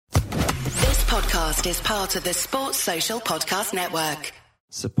podcast is part of the Sports Social Podcast Network.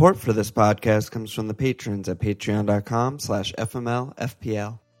 Support for this podcast comes from the patrons at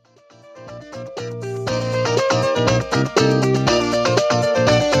patreon.com/FMLFPL.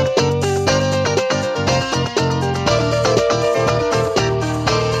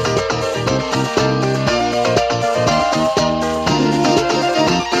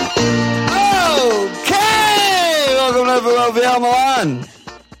 Milan.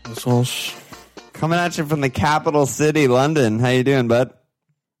 Coming at you from the capital city, London. How you doing, bud?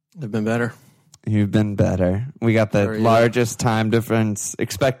 I've been better. You've been better. We got the largest time difference.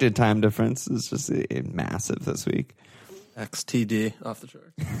 Expected time difference is just massive this week. XTD off the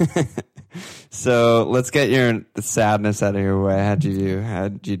chart. So let's get the sadness out of your way. How'd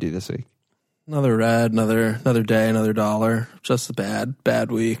you do this week? Another red, another day, another dollar. Just a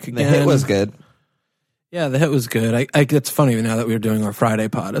bad week. Again. The hit was good. Yeah, the hit was good. It's funny now that we were doing our Friday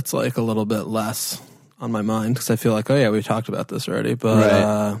pod. It's like a little bit less on my mind because I feel like, we talked about this already.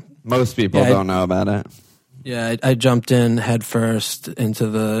 But most people don't know about it. Yeah, I jumped in head first into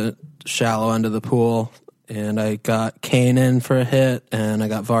the shallow end of the pool, and I got Kane in for a hit, and I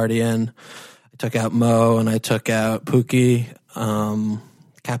got Vardy in. I took out Mo, and I took out Pookie,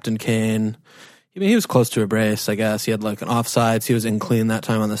 Captain Kane. I mean, he was close to a brace, I guess. He had like an offsides. He was in clean that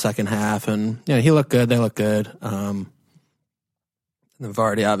time on the second half, and he looked good. They looked good. And then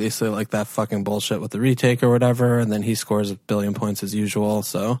Vardy, obviously, like that fucking bullshit with the retake or whatever, and then he scores a billion points as usual.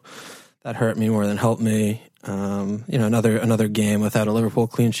 So that hurt me more than helped me. Another game without a Liverpool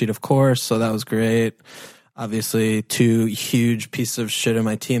clean sheet, of course. So that was great. Obviously, two huge pieces of shit in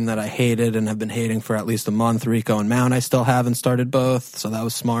my team that I hated and have been hating for at least a month. Rico and Mount I still haven't started both, so that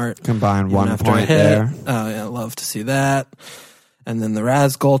was smart. Combined 1 point there. I love to see that. And then the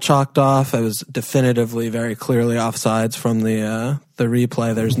Raz goal chalked off. I was definitively, very clearly offsides from the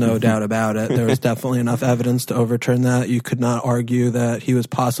replay. There's no doubt about it. There was definitely enough evidence to overturn that. You could not argue that he was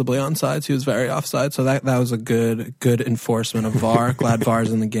possibly onside. He was very offside. So that was a good enforcement of VAR. Glad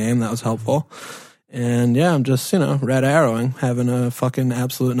VAR's in the game. That was helpful. And I'm just, red arrowing, having a fucking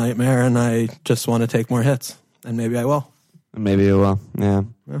absolute nightmare, and I just want to take more hits. And maybe I will. Maybe you will. Yeah.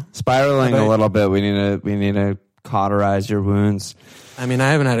 Spiraling a little bit. We need to cauterize your wounds. I mean,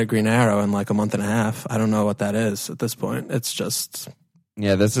 I haven't had a green arrow in like a month and a half. I don't know what that is at this point. It's just...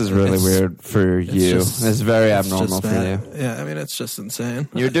 Yeah, this is really weird for you. It's very abnormal for you. Yeah, I mean, it's just insane.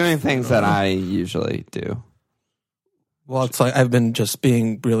 You're doing things that I usually do. Well, it's like I've been just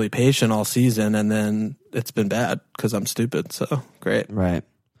being really patient all season, and then it's been bad because I'm stupid. So great. Right.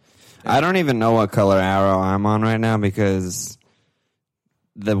 Yeah. I don't even know what color arrow I'm on right now because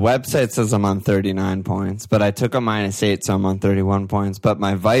the website says I'm on 39 points, but I took a -8, so I'm on 31 points. But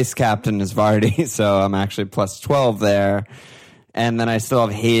my vice captain is Vardy, so I'm actually plus 12 there. And then I still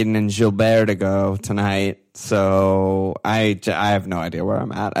have Hayden and Gilbert to go tonight. So I have no idea where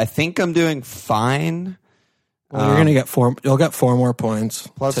I'm at. I think I'm doing fine. Well, you're gonna get 4. You'll get 4 more points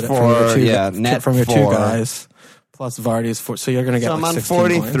plus 4. Net from your 4. 2 guys. Plus Vardy's 4. So you're gonna get. So I'm on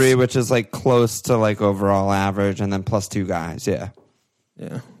 43, points. Which is like close to like overall average, and then plus 2 guys. Yeah.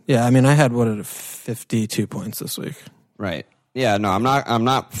 I mean, I had 52 points this week. Right. Yeah. No, I'm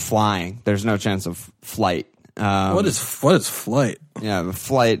not flying. There's no chance of flight. What is flight? Yeah, the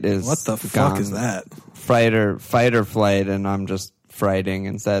flight is. What the fuck is that? Fight or flight, and I'm just frighting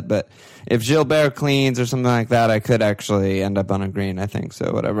instead. But if Gilbert cleans or something like that, I could actually end up on a green, I think.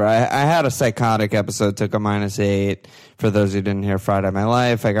 So whatever. I had a psychotic episode, took a -8. For those who didn't hear Friday My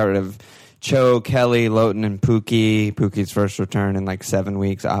Life, I got rid of Cho, Kelly, Lowton, and Pookie. Pookie's first return in like 7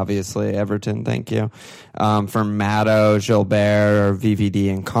 weeks, obviously. Everton, thank you. For Maddo, Gilbert, VVD,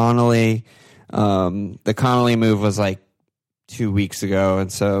 and Connolly. The Connolly move was like 2 weeks ago,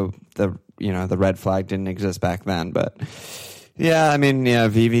 and so the red flag didn't exist back then. But yeah, I mean,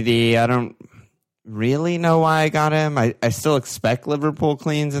 VVD, I don't really know why I got him. I still expect Liverpool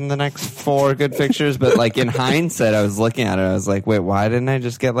cleans in the next 4 good fixtures, but like in hindsight, I was looking at it, I was like, wait, why didn't I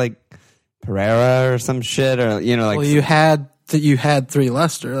just get like Pereira or some shit, or like? Well, you had 3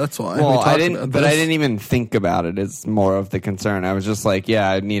 Leicester. That's why. Well, I didn't, but I didn't even think about it. It's more of the concern. I was just like,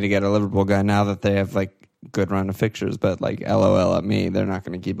 I need to get a Liverpool guy now that they have like good run of fixtures. But like, LOL at me, they're not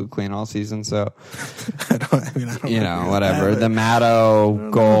going to keep it clean all season. So, I don't whatever. The Maddo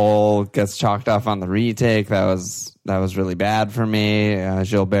goal gets chalked off on the retake. That was really bad for me.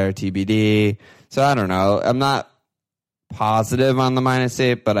 Gilbert TBD. So I don't know. I'm not positive on the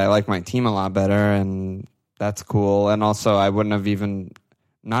 -8, but I like my team a lot better, and that's cool. And also, I wouldn't have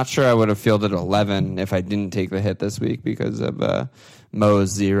not sure I would have fielded 11 if I didn't take the hit this week because of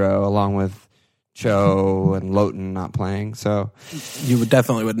Mo's 0, along with Cho and Lowton not playing. So you would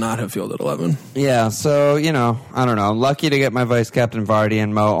not have fielded 11. Yeah, so, I don't know. I'm lucky to get my vice captain Vardy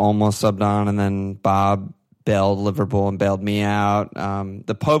and Mo almost subbed on, and then Bob bailed Liverpool and bailed me out.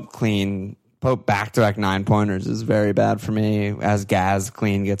 The Pope back-to-back 9-pointers is very bad for me as Gaz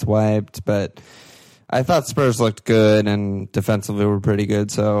clean gets wiped, but I thought Spurs looked good and defensively were pretty good,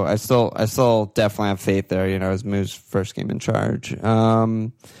 so I still definitely have faith there, as Moo's first game in charge.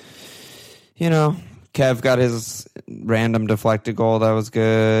 Kev got his random deflected goal. That was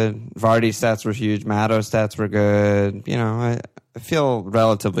good. Vardy's stats were huge. Matto's stats were good. I feel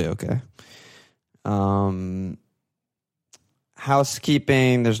relatively okay.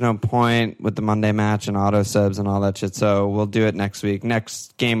 Housekeeping, there's no point with the Monday match and auto subs and all that shit, so we'll do it next week.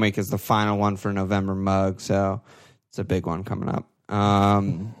 Next game week is the final one for November mug, so it's a big one coming up.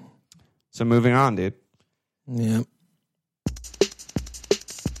 So moving on, dude. Yeah.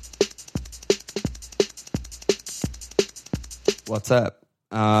 What's up?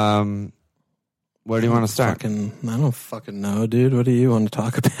 Where do you want to start? I don't fucking know, dude. What do you want to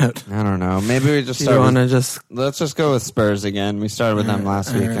talk about? I don't know. Maybe we just start. Let's just go with Spurs again. We started with them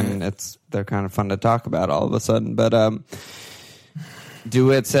last week, and they're kind of fun to talk about all of a sudden. But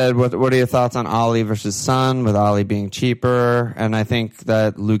DeWitt said, "What are your thoughts on Ollie versus Son? With Ollie being cheaper, and I think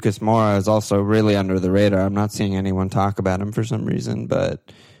that Lucas Moura is also really under the radar. I'm not seeing anyone talk about him for some reason,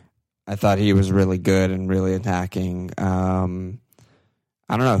 but I thought he was really good and really attacking."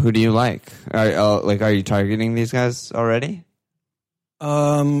 I don't know. Who do you like? Are you targeting these guys already?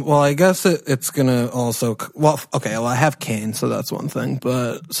 Well, I guess it's gonna also. Well, okay. Well, I have Kane, so that's one thing.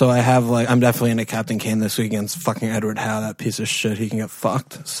 But so I have I'm definitely into Captain Kane this week against fucking Edward Howe. That piece of shit. He can get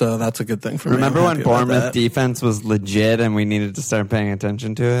fucked. So that's a good thing for me. Remember when Bournemouth defense was legit and we needed to start paying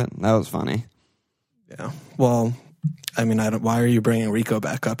attention to it? That was funny. Yeah. Well, I mean, why are you bringing Rico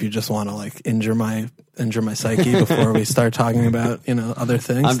back up? You just want to injure my psyche before we start talking about other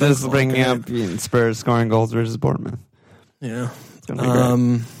things. I'm just bringing up Spurs scoring goals versus Bournemouth. Yeah, it's gonna be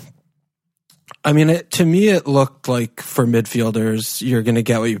great. I mean, to me, it looked like for midfielders, you're going to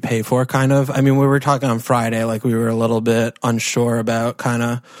get what you pay for, kind of. I mean, we were talking on Friday, we were a little bit unsure about kind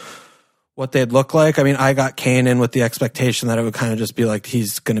of what they'd look like. I mean, I got Kane in with the expectation that it would kind of just be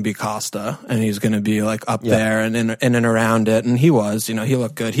he's going to be Costa and he's going to be up there and in and around it. And he was, he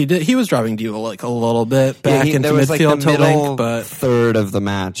looked good. He was driving Dio a little bit back into midfield to link, but third of the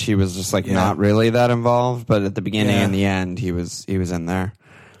match, he was just not really that involved. But at the beginning and the end, he was in there.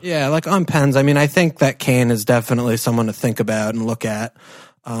 Yeah, on pens. I mean, I think that Kane is definitely someone to think about and look at.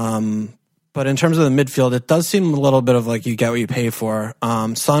 But in terms of the midfield, it does seem a little bit of you get what you pay for.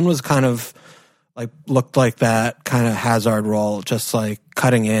 Son was kind of looked like that kind of Hazard role, just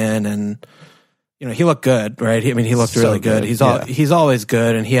cutting in, and he looked good, right? I mean, he looked really good. He's always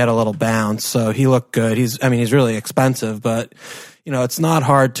good, and he had a little bounce, so he looked good. He's really expensive, but it's not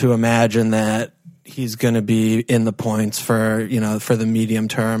hard to imagine that he's going to be in the points for the medium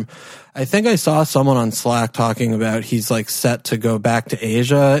term. I think I saw someone on Slack talking about he's set to go back to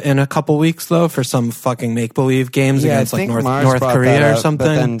Asia in a couple weeks though for some fucking make-believe games against North Korea or something.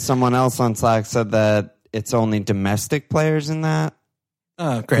 But then someone else on Slack said that it's only domestic players in that.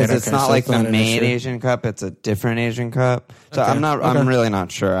 Oh, great. Because it's not the main Asian Cup, it's a different Asian Cup. So okay. I'm really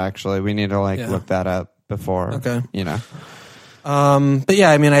not sure actually. We need to look that up before. Okay. But yeah,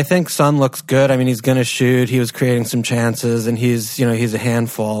 I mean, I think Son looks good. I mean, he's going to shoot. He was creating some chances, and he's a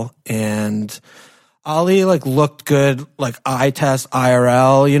handful. And Ali looked good, eye test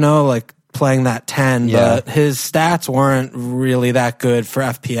IRL, playing that 10. Yeah. But his stats weren't really that good for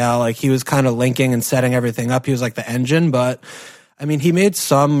FPL. He was kind of linking and setting everything up. He was the engine, but I mean, he made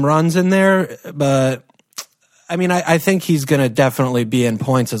some runs in there. But I mean, I think he's going to definitely be in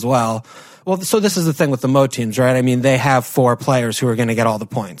points as well. Well, so this is the thing with the Mo teams, right? I mean, they have 4 players who are going to get all the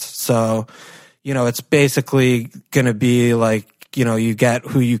points. So, it's basically going to be you get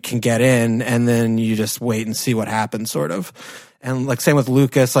who you can get in, and then you just wait and see what happens, sort of. And same with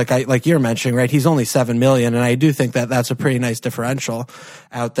Lucas, like you're mentioning, right? He's only 7 million, and I do think that that's a pretty nice differential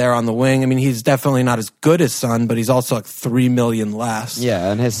out there on the wing. I mean, he's definitely not as good as Son, but he's also 3 million less.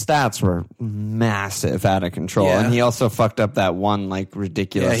 Yeah, and his stats were massive, out of control, and he also fucked up that one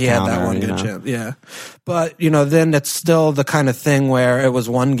ridiculous. Yeah, he had that one good chance. Yeah, but then it's still the kind of thing where it was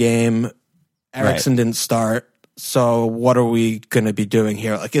one game, Eriksen didn't start. So what are we going to be doing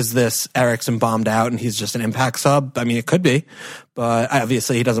here? Is this Eriksen bombed out and he's just an impact sub? I mean, it could be, But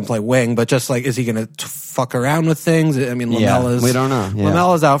obviously he doesn't play wing, but just like, is he going to fuck around with things? I mean, Lamella's, we don't know. Yeah.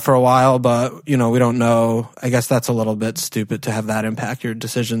 Lamella's out for a while, but we don't know. I guess that's a little bit stupid to have that impact your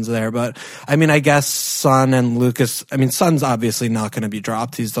decisions there. But I mean, I guess Son and Lucas, Son's obviously not going to be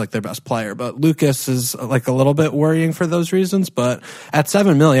dropped. He's like their best player, but Lucas is like a little bit worrying for those reasons. But at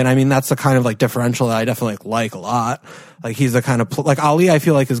 $7 million, that's the kind of like differential that I definitely like a lot. Like he's the kind of, like Ali, I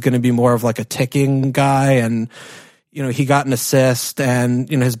feel like is going to be more of like a ticking guy, and he got an assist, and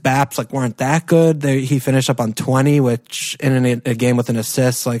his BAPs like weren't that good. He finished up on 20, which in a game with an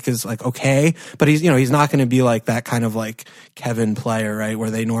assist like is like okay, but he's he's not going to be like that kind of like Kevin player, right, where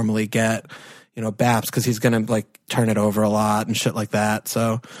they normally get BAPs, because he's going to like turn it over a lot and shit like that.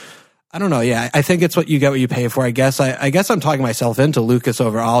 So I don't know. Yeah, I think it's what you pay for. I guess I'm talking myself into Lucas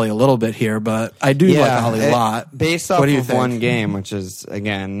over Ollie a little bit here, but I do like Ollie a lot. Based off of one game, which is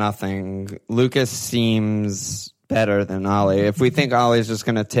again nothing, Lucas seems better than Ollie. If we think Ollie's just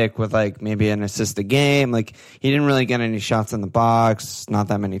going to tick with like maybe an assist a game, like he didn't really get any shots in the box, not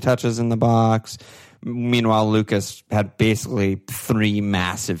that many touches in the box. Meanwhile, Lucas had basically 3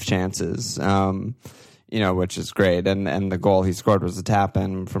 massive chances, which is great. And the goal he scored was a tap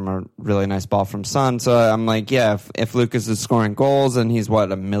in from a really nice ball from Son. So I'm like, yeah, if Lucas is scoring goals and he's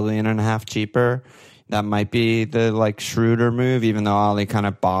 $1.5 million cheaper, that might be the like shrewder move, even though Ollie kind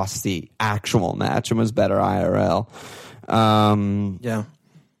of bossed the actual match and was better IRL. Yeah.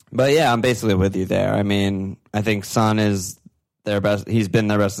 But yeah, I'm basically with you there. I think Son is their best. He's been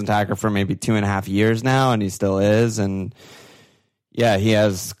their best attacker for maybe 2.5 years now, and he still is. And yeah, he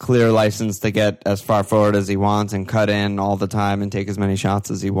has clear license to get as far forward as he wants and cut in all the time and take as many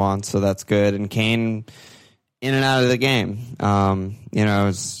shots as he wants. So that's good. And Kane in and out of the game, he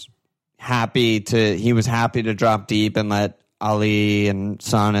was happy to drop deep and let Ali and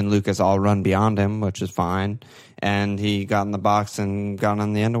Son and Lucas all run beyond him, which is fine. And he got in the box and got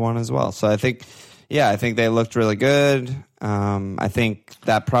on the end of one as well. So I think they looked really good. I think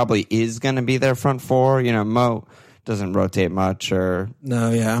that probably is going to be their front four. Mo doesn't rotate much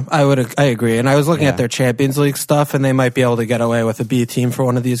No, yeah. I agree. And I was looking at their Champions League stuff, and they might be able to get away with a B team for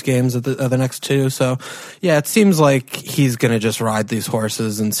one of these games of the next 2. So yeah, it seems like he's going to just ride these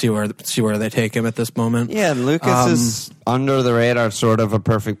horses and see where they take him at this moment. Yeah, Lucas is under the radar, sort of a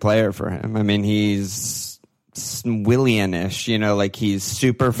perfect player for him. He's Willian-ish, like he's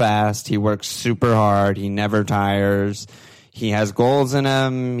super fast, he works super hard, he never tires. He has goals in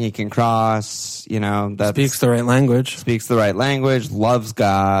him. He can cross. That speaks the right language. Loves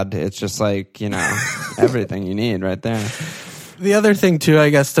God. It's just like everything you need right there. The other thing too, I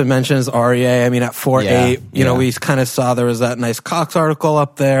guess, to mention is Aurier. At 4'8", we kind of saw there was that nice Cox article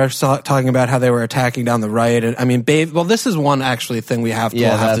up there talking about how they were attacking down the right. And this is one actually thing we have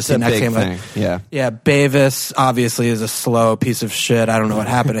to see next game. Yeah, Bavis obviously is a slow piece of shit. I don't know what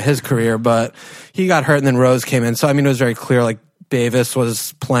happened to his career, but he got hurt and then Rose came in. So it was very clear like Bavis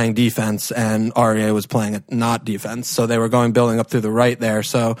was playing defense and Aurier was playing not defense. So they were building up through the right there.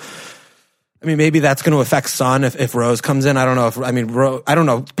 So maybe that's going to affect Son if Rose comes in. I don't know I don't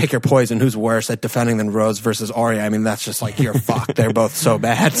know. Pick your poison. Who's worse at defending than Rose versus Aurier? That's just like you're fucked. They're both so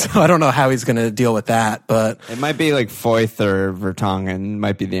bad. So I don't know how he's going to deal with that. But it might be like Foyth or Vertonghen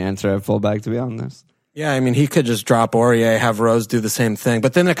might be the answer at fullback, to be honest. Yeah, he could just drop Aurier, have Rose do the same thing.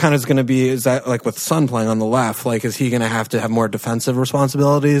 But then it kind of is going to be, is that like with Son playing on the left, like is he going to have more defensive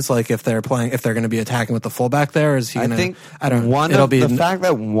responsibilities? Like if they're going to be attacking with the fullback there, is he going to? The fact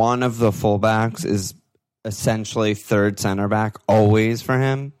that one of the fullbacks is essentially third center back always for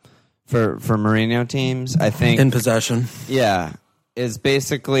him, for Mourinho teams, I think. In possession. Yeah, is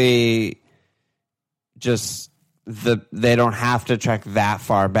basically just they don't have to trek that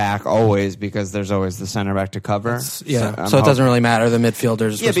far back always because there's always the center back to cover. So it doesn't really matter the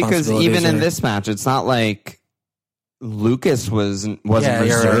midfielders. Yeah, because even in this match, it's not like Lucas wasn't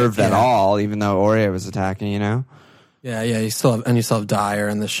reserved at all, even though Aurier was attacking. Yeah, you still have Dyer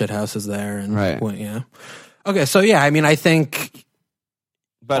and the shithouse is there, and right. Yeah. Okay, so yeah, I think.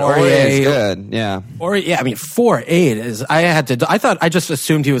 But Aurier is good, yeah. 4'8" is. I just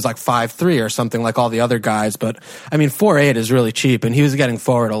assumed he was like 5'3" or something like all the other guys. But 4'8" is really cheap, and he was getting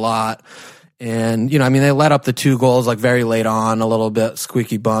forward a lot. And they let up the 2 goals like very late on, a little bit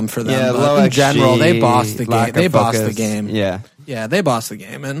squeaky bum for them. Yeah, but in general, they bossed the game. They bossed the game. Yeah, they bossed the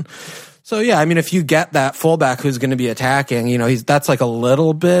game, and. So yeah, if you get that fullback who's going to be attacking, that's like a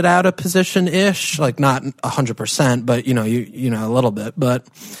little bit out of position ish, like not 100%, but a little bit. But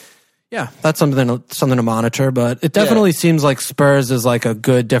Yeah, that's something to monitor, but it definitely seems like Spurs is like a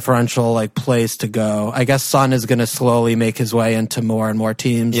good differential like place to go. I guess Son is going to slowly make his way into more and more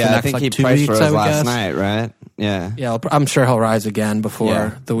teams. Yeah, the next, I think like, he 2 priced weeks, for I us would last guess. night, right? Yeah. Yeah, I'm sure he'll rise again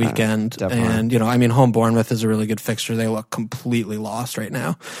before the weekend. definitely. And, I mean, home Bournemouth is a really good fixture. They look completely lost right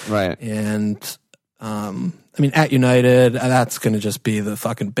now. Right. And, I mean, at United, that's going to just be the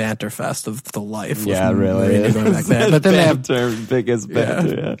fucking banter fest of the life. Yeah, really. Mourinho going back there. But then biggest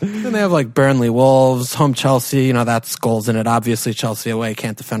banter. then they have like Burnley Wolves, home Chelsea, that's goals in it. Obviously, Chelsea away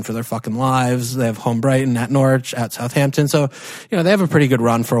can't defend for their fucking lives. They have home Brighton, at Norwich, at Southampton. So, they have a pretty good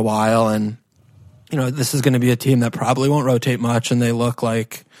run for a while. And, this is going to be a team that probably won't rotate much. And they look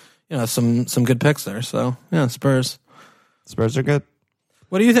like, some good picks there. So, yeah, Spurs. Spurs are good.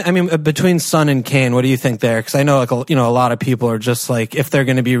 What do you think? I mean, between Son and Kane, what do you think there? Because I know, like, a lot of people are just like, if they're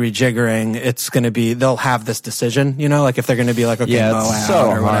going to be rejiggering, it's going to be they'll have this decision. Like if they're going to be like, okay, yeah, Mo it's out so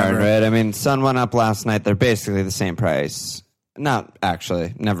or hard, whatever. right? I mean, Sun went up last night. They're basically the same price. Not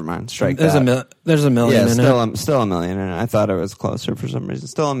actually. Never mind. Strike there's that. There's $1 million in it. Still $1 million in it. I thought it was closer for some reason.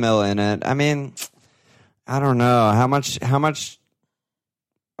 Still $1 million in it. I mean, I don't know how much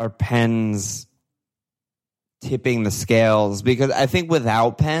are Pens tipping the scales, because I think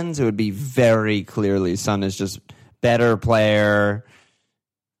without Pens it would be very clearly Son is just better player.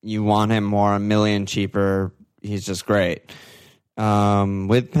 You want him more, $1 million cheaper. He's just great.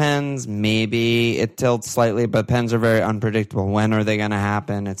 With Pens, maybe it tilts slightly, but Pens are very unpredictable. When are they going to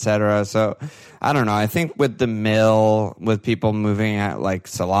happen, etc. So I don't know. I think with the mill, with people moving at like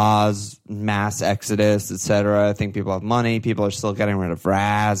Salah's mass exodus, etc. I think people have money. People are still getting rid of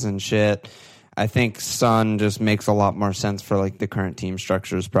Raz and shit. I think Son just makes a lot more sense for like the current team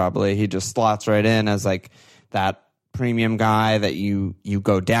structures. Probably he just slots right in as like that premium guy that you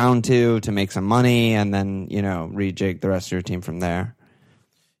go down to make some money, and then rejig the rest of your team from there.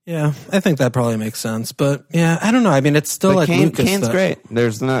 Yeah, I think that probably makes sense. But yeah, I don't know. I mean, it's still like Lucas. Kane's great.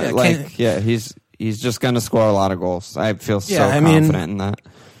 There's no he's just going to score a lot of goals. I feel confident in that.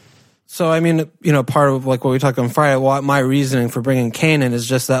 So I mean, part of like what we talked on Friday, my reasoning for bringing Kane in is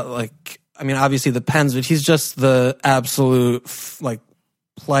just that, like, I mean, obviously the Pens, but he's just the absolute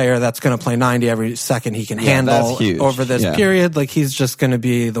player that's going to play 90 every second he can handle over this period. Like, he's just going to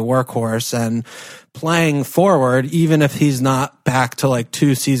be the workhorse, and playing forward, even if he's not back to like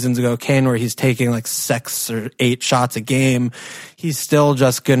 2 seasons ago Kane, where he's taking like 6 or 8 shots a game, he's still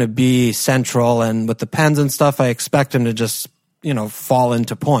just going to be central. And with the Pens and stuff, I expect him to just fall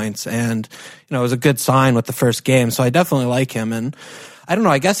into points. And it was a good sign with the first game, so I definitely like him. And I don't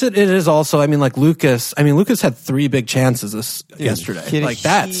know. I guess it is also. I mean, like Lucas. I mean, Lucas had 3 big chances yesterday. Like,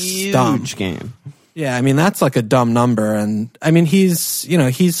 that's huge dumb. Game. Yeah, I mean, that's like a dumb number. And I mean, he's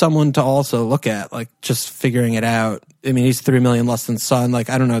someone to also look at, like, just figuring it out. I mean, he's 3 million less than Son. Like,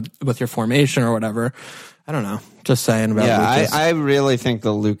 I don't know, with your formation or whatever. I don't know. Just saying about Lucas. I really think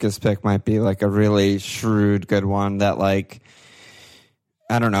the Lucas pick might be like a really shrewd, good one. That, like,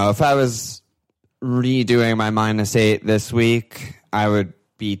 I don't know, if I was redoing my -8 this week, I would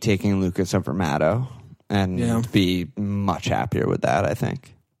be taking Lucas over Matto and be much happier with that, I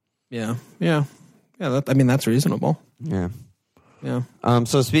think. Yeah. That's reasonable. Yeah. Yeah.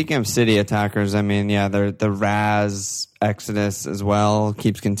 So speaking of City attackers, I mean, the Raz exodus as well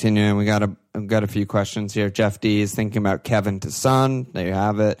keeps continuing. We've got a few questions here. Jeff D is thinking about Kevin to Son. There you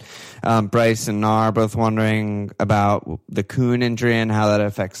have it. Bryce and Nar both wondering about the Kuhn injury and how that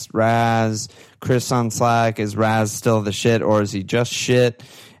affects Raz. Chris on Slack, is Raz still the shit, or is he just shit?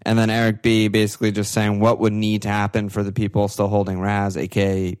 And then Eric B basically just saying, what would need to happen for the people still holding Raz,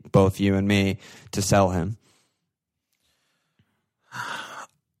 aka both you and me, to sell him?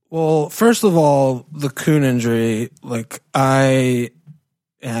 Well, first of all, the Kuhn injury, like, I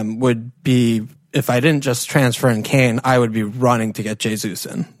would be, if I didn't just transfer in Kane, I would be running to get Jesus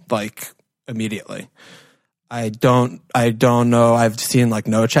in, like, immediately. I don't know. I've seen like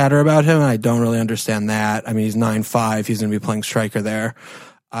no chatter about him. I don't really understand that. I mean, he's 9'5". He's going to be playing striker there.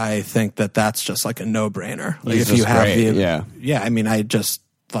 I think that's just like a no-brainer. Like, he's if you have great. I mean,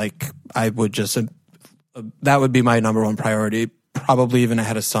 that would be my number one priority. Probably even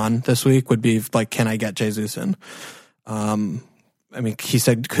ahead of Son this week would be like, can I get Jesus in? I mean, he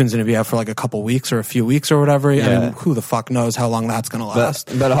said Kuhn's going to be out for like a couple weeks or a few weeks or whatever. Yeah. I mean, who the fuck knows how long that's going to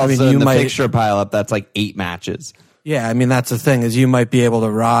last? But also in the fixture pile up, that's like 8 matches. Yeah, I mean, that's the thing, is you might be able to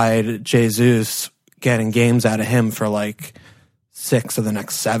ride Jesus, getting games out of him for like 6 of the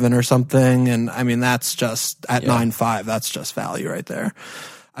next 7 or something. And I mean, that's just at 9.5, that's just value right there.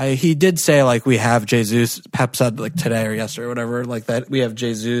 He did say, like, we have Jesus, Pep said like today or yesterday or whatever, like that we have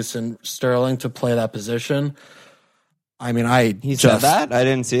Jesus and Sterling to play that position. I mean, He said that? I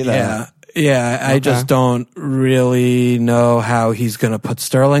didn't see that. Yeah, I just don't really know how he's going to put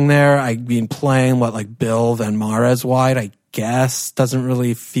Sterling there. I mean, playing Bill and Mahrez wide, I guess, doesn't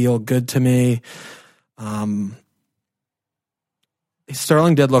really feel good to me.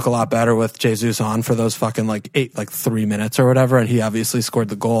 Sterling did look a lot better with Jesus on for those fucking 3 minutes or whatever, and he obviously scored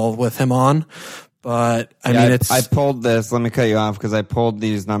the goal with him on. But I mean, I pulled this. Let me cut you off because I pulled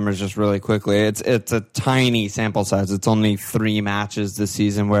these numbers just really quickly. It's a tiny sample size. It's only 3 matches this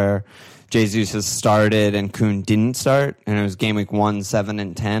season where Jesus has started and Kuhn didn't start, and it was game week 1, 7,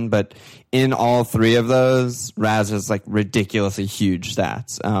 and 10. But in all 3 of those, Raz has ridiculously huge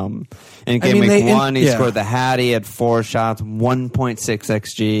stats. In game week 1, he scored the hat. He had 4 shots, 1.6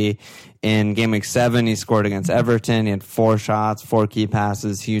 xG. In game week 7, he scored against Everton. He had 4 shots, 4 key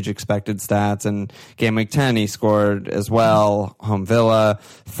passes, huge expected stats. And game week 10, he scored as well, home Villa,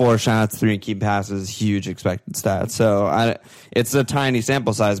 4 shots, 3 key passes, huge expected stats. So it's a tiny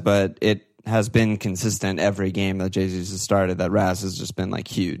sample size, but it has been consistent every game that Jesus has started. That Raz has just been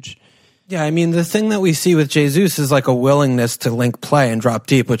huge. Yeah, I mean, the thing that we see with Jesus is a willingness to link play and drop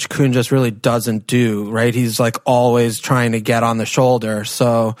deep, which Kuhn just really doesn't do, right? He's always trying to get on the shoulder.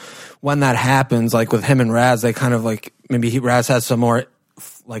 So when that happens, with him and Raz, they kind of maybe Raz has some more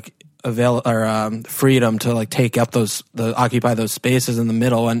freedom to take up occupy those spaces in the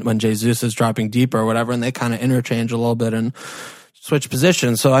middle when Jesus is dropping deeper or whatever, and they kind of interchange a little bit and switch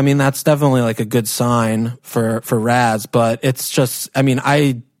positions. So I mean, that's definitely a good sign for Raz, but it's just, I mean,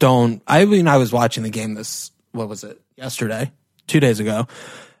 I was watching the game yesterday, 2 days ago,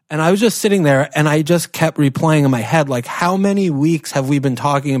 and I was just sitting there and I just kept replaying in my head, how many weeks have we been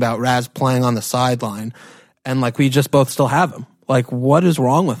talking about Raz playing on the sideline? And we just both still have him. What is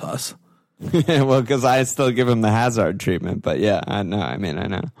wrong with us? Well, because I still give him the Hazard treatment, but yeah, I know. I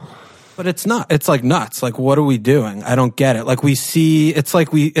know. But it's not. It's nuts. What are we doing? I don't get it. We see. And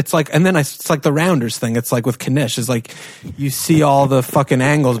then it's the Rounders thing. It's with Kanish. It's you see all the fucking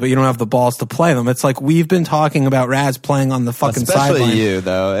angles, but you don't have the balls to play them. It's we've been talking about Raz playing on the fucking sideline. Especially you,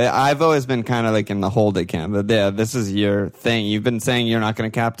 though. I've always been kind of in the hold it camp. But yeah, this is your thing. You've been saying you're not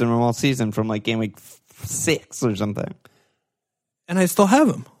going to captain him all season from game week 6 or something. And I still have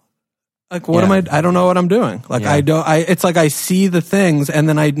him. What am I don't know what I'm doing. It's I see the things and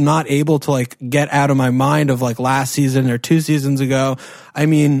then I'm not able to get out of my mind of last season or 2 seasons ago. I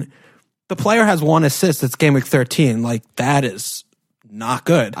mean, the player has 1 assist. It's game week 13. That is not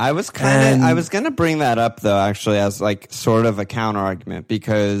good. I was going to bring that up though, actually, as sort of a counter argument,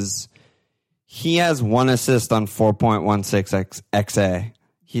 because he has 1 assist on 4.16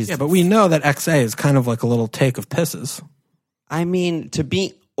 XA. But we know that XA is kind of a little take of pisses. I mean, to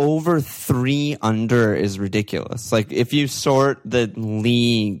be over 3 under is ridiculous. If you sort the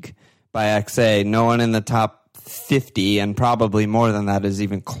league by XA, no one in the top 50 and probably more than that is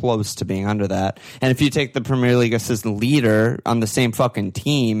even close to being under that. And if you take the Premier League assist leader on the same fucking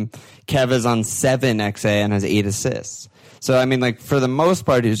team, Kev is on 7 XA and has 8 assists. So I mean, for the most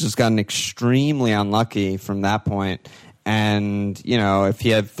part, he's just gotten extremely unlucky from that point. And if he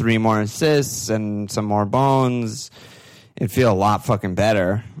had 3 more assists and some more bones, it'd feel a lot fucking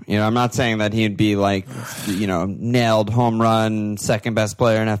better. I'm not saying that he'd be nailed home run, second best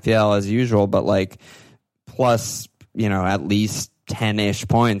player in FPL as usual, but plus, at least 10-ish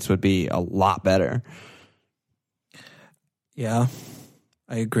points would be a lot better. Yeah,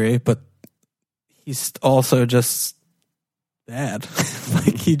 I agree, but he's also just bad.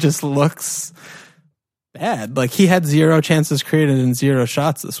 He just looks bad. He had 0 chances created and 0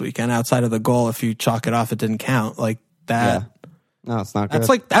 shots this weekend outside of the goal. If you chalk it off, it didn't count. That. Yeah. No, it's not good.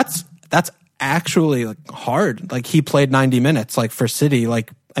 That's actually hard. He played 90 minutes for City. I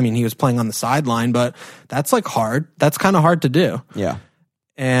mean, he was playing on the sideline, but that's hard. That's kind of hard to do. Yeah.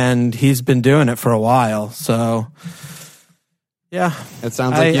 And he's been doing it for a while. So yeah. It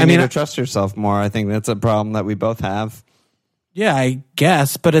sounds like you need to trust yourself more. I think that's a problem that we both have. Yeah, I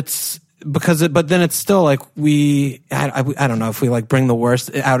guess, but it's but then it's still I don't know if we bring the worst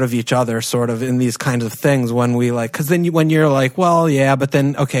out of each other sort of in these kinds of things when we because then when you're well, yeah, but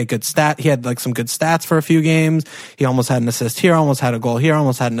then okay, good stat. He had some good stats for a few games. He almost had an assist here, almost had a goal here,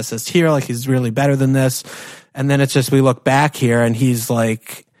 almost had an assist here. He's really better than this. And then it's just we look back here and he's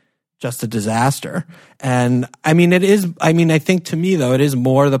just a disaster. And I mean, I think to me though, it is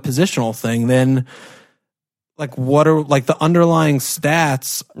more the positional thing than what are the underlying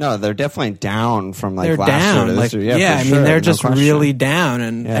stats? No, they're definitely down from they're last down. year to this year. Yeah, I mean they're just really down,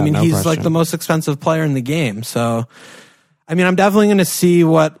 and yeah, I mean he's the most expensive player in the game. So I mean, I'm definitely going to see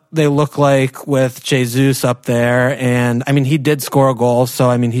what they look like with Jesus up there. And I mean, he did score a goal. So,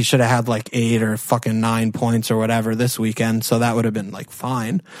 I mean, he should have had like 8 or fucking 9 points or whatever this weekend. So that would have been like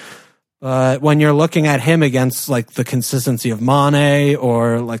fine. But when you're looking at him against like the consistency of Mane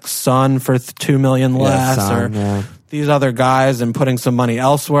or like Son for 2 million less these other guys and putting some money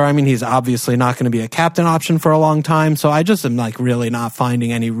elsewhere, I mean, he's obviously not going to be a captain option for a long time. So I just am like really not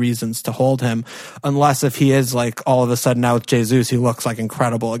finding any reasons to hold him unless if he is like all of a sudden now with Jesus, he looks like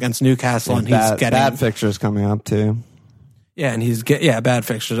incredible against Newcastle and he's getting bad fixtures coming up too. Yeah, and he's bad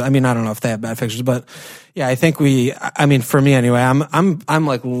fixtures. I mean, I don't know if they have bad fixtures, but yeah, I think I mean, for me anyway, I'm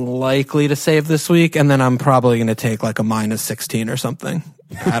like likely to save this week, and then I'm probably going to take like a -16 or something.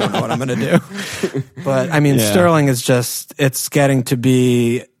 I don't know what I'm going to do, but I mean, Sterling is it's getting to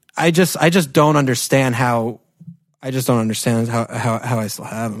be. I just don't understand how. I just don't understand how I still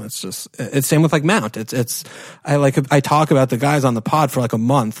have him. It's same with like Mount. I talk about the guys on the pod for like a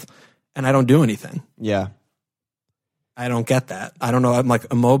month, and I don't do anything. Yeah. I don't get that. I don't know. I'm like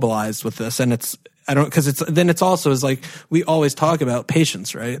immobilized with this, and it's also like we always talk about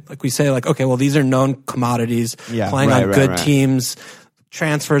patience, right? Like we say, like, okay, well, these are known commodities, playing on good teams,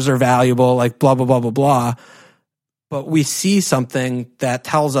 transfers are valuable, like blah blah blah blah blah. But we see something that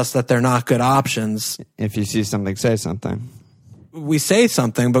tells us that they're not good options. If you see something, say something. We say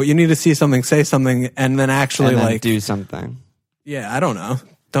something, but you need to see something, say something, and then actually like do something. Yeah, I don't know.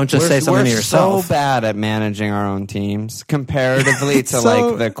 Don't just say something to yourself. We're so bad at managing our own teams comparatively to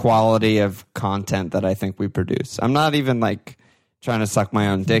like the quality of content that I think we produce. I'm not even like trying to suck my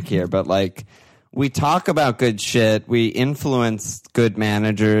own dick here, but like we talk about good shit. We influence good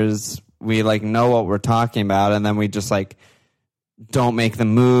managers. We like know what we're talking about, and then we just like don't make the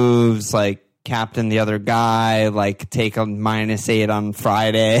moves, like captain the other guy, like take a -8 on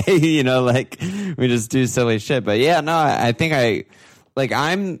Friday, you know, like we just do silly shit. But yeah, no, I think I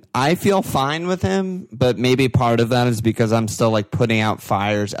feel fine with him, but maybe part of that is because I'm still like putting out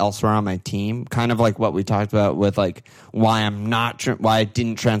fires elsewhere on my team, kind of like what we talked about with like why I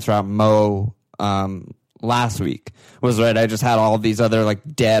didn't transfer out Mo last week was right. I just had all of these other like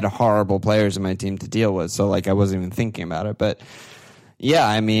dead horrible players in my team to deal with, so like I wasn't even thinking about it. But yeah,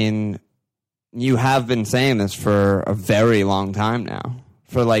 I mean, you have been saying this for a very long time now.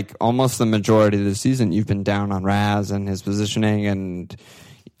 For like almost the majority of the season, you've been down on Raz and his positioning and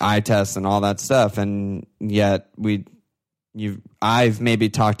eye tests and all that stuff, and yet I've maybe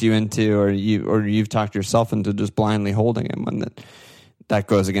talked you into, or you've talked yourself into just blindly holding him when that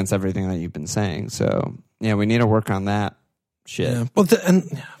goes against everything that you've been saying. So yeah, we need to work on that shit. Yeah. Well, and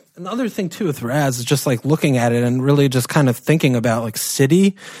another thing too with Raz is just like looking at it and really just kind of thinking about like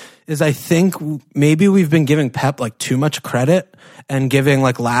City. Is I think maybe we've been giving Pep like too much credit and giving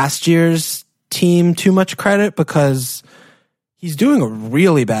like last year's team too much credit, because he's doing a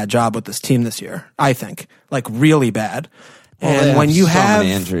really bad job with this team this year, I think. Like really bad. Well, and when you have so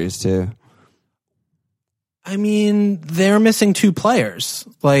many injuries too. I mean, they're missing 2 players.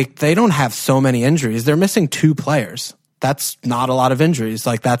 Like they don't have so many injuries. They're missing 2 players. That's not a lot of injuries.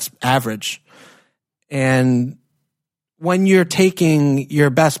 Like that's average. And when you're taking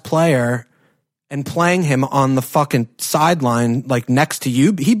your best player and playing him on the fucking sideline, like next to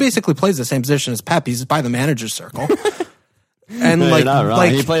you, he basically plays the same position as Pep. He's by the manager's circle. And no, like, you're not wrong.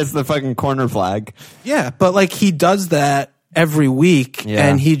 Like, he plays the fucking corner flag. Yeah, but like he does that every week,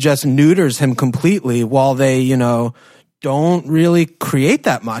 and he just neuters him completely while they, you know, don't really create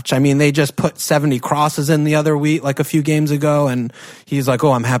that much. I mean, they just put 70 crosses in the other week, like a few games ago, and he's like,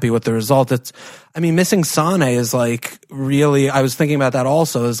 oh, I'm happy with the result. I mean, missing Sane is like really, I was thinking about that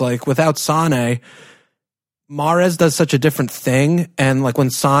also, is like without Sane, Mahrez does such a different thing, and like when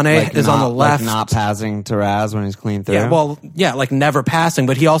Sane is on the left, like not passing to Raz when he's clean through. Like never passing,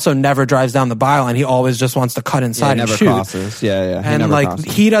 but he also never drives down the byline. He always just wants to cut inside and shoot. Crosses. Yeah. And like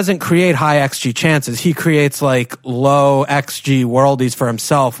crosses. He doesn't create high XG chances. He creates like low XG worldies for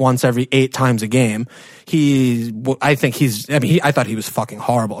himself once every 8 times a game. I thought he was fucking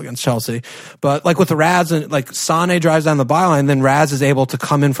horrible against Chelsea. But like with Raz, and like Sane drives down the byline, then Raz is able to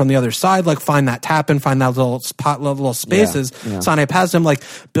come in from the other side, like find that tap in, find that little spaces. Yeah. Sane passes him. Like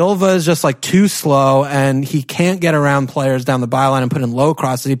Bilva is just like too slow, and he can't get around players down the byline and put in low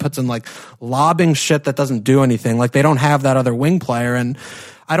crosses. He puts in like lobbing shit that doesn't do anything. Like they don't have that other wing player, and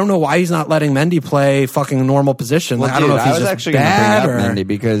I don't know why he's not letting Mendy play fucking normal position. Well, like, I don't know if he's just actually bad or Mendy,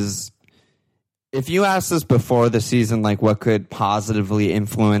 because if you asked us before the season, like what could positively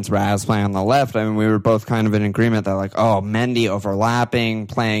influence Raz playing on the left, I mean, we were both kind of in agreement that like, oh, Mendy overlapping,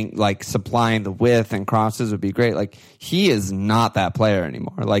 playing, like supplying the width and crosses would be great. Like he is not that player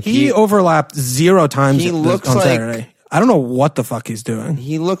anymore. Like he overlapped 0 times. He looks on like Saturday. I don't know what the fuck he's doing.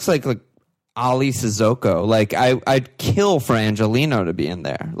 He looks like Ali Sissoko. Like, I'd kill for Angelino to be in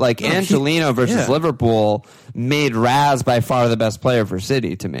there. Like, Angelino versus Liverpool made Raz by far the best player for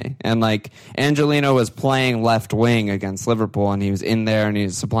City to me. And, like, Angelino was playing left wing against Liverpool, and he was in there, and he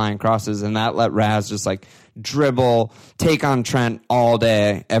was supplying crosses, and that let Raz just, like, dribble, take on Trent all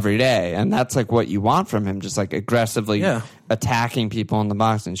day, every day. And that's, like, what you want from him, just, like, aggressively attacking people in the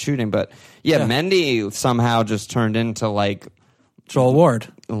box and shooting. But, Mendy somehow just turned into, like, Joel Ward.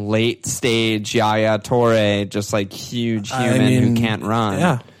 Late stage Yaya Toure, just like huge human who can't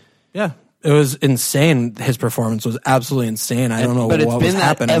run. Yeah. It was insane. His performance was absolutely insane. I don't know what was happening. But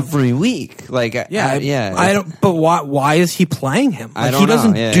it's been that every week. Like, I don't. But why is he playing him? Like, he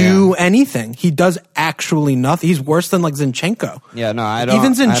doesn't do anything. He does actually nothing. He's worse than like Zinchenko. Yeah, no, I don't.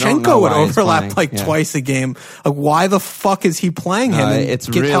 Even Zinchenko would overlap like Yeah. twice a game. Like, why the fuck is he playing him? And It's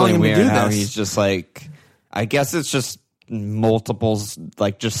telling really him weird to do how this? he's just like. I guess it's just multiples,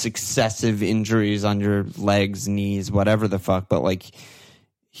 like just successive injuries on your legs, knees, whatever the fuck. But like,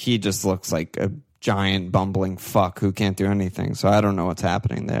 he just looks like a giant bumbling fuck who can't do anything. So I don't know what's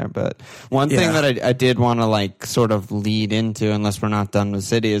happening there. But one thing that I did want to like sort of lead into, unless we're not done with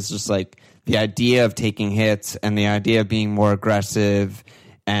City, is just like the idea of taking hits and the idea of being more aggressive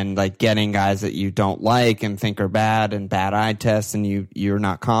and like getting guys that you don't like and think are bad and bad eye tests and you're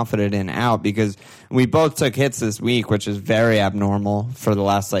not confident in out, because we both took hits this week, which is very abnormal for the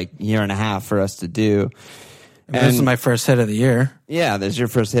last like year and a half for us to do. And this is my first hit of the year. Yeah, this is your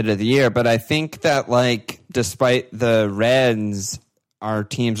first hit of the year. But I think that like despite the Reds, our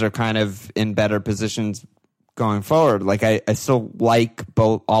teams are kind of in better positions going forward. Like I still like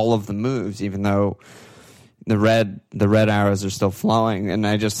all of the moves, even though the red arrows are still flowing. And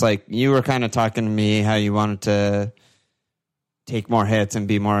I just like, you were kind of talking to me how you wanted to take more hits and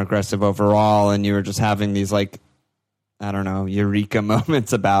be more aggressive overall, and you were just having these like, I don't know, eureka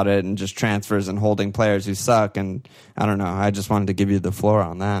moments about it and just transfers and holding players who suck. And I don't know, I just wanted to give you the floor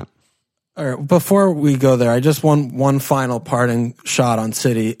on that. All right, before we go there, I just want one final parting shot on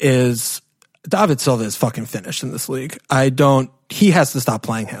City is David Silva is fucking finished in this league. He has to stop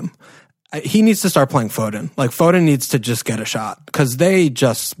playing him. He needs to start playing Foden. Like, Foden needs to just get a shot, because they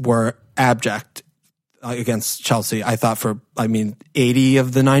just were abject against Chelsea. I thought for 80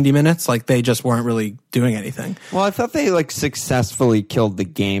 of the 90 minutes, like they just weren't really doing anything. Well, I thought they like successfully killed the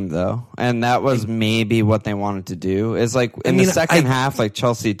game though, and that was maybe what they wanted to do. Is like in the second half, like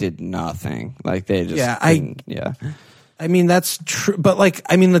Chelsea did nothing. Like they just I mean, that's true, but like,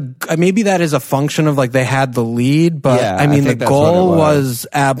 I mean, maybe that is a function of like they had the lead, but I mean, the goal was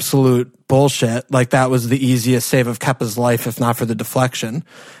absolute bullshit. Like that was the easiest save of Kepa's life, if not for the deflection.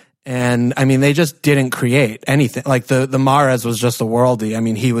 And I mean, they just didn't create anything. Like the Mahrez was just a worldie. I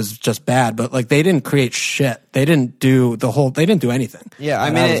mean, he was just bad, but like they didn't create shit. They didn't do anything. Yeah,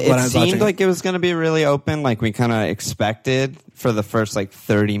 I mean, it seemed like it was going to be really open, like we kind of expected for the first like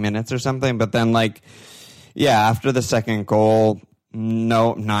 30 minutes or something. But then like, yeah, after the second goal,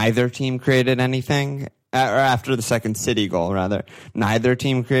 neither team created anything. Or after the second City goal, rather, neither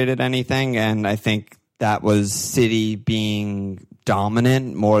team created anything. And I think that was City being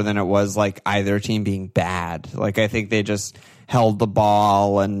dominant more than it was like either team being bad. Like I think they just held the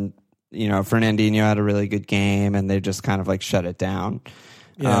ball, and Fernandinho had a really good game, and they just kind of like shut it down.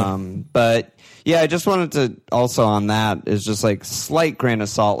 Yeah. But yeah, I just wanted to also on that is just like slight grain of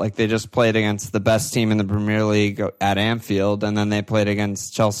salt. Like they just played against the best team in the Premier League at Anfield, and then they played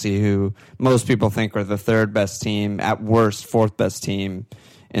against Chelsea, who most people think are the third best team, at worst fourth best team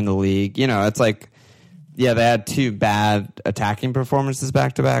in the league. It's like, yeah, they had two bad attacking performances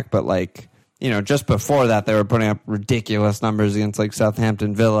back to back, but like, just before that, they were putting up ridiculous numbers against like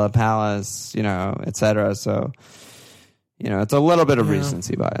Southampton, Villa, Palace, etc. So, it's a little bit of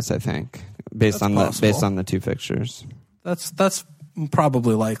recency bias, I think, based on the two fixtures. That's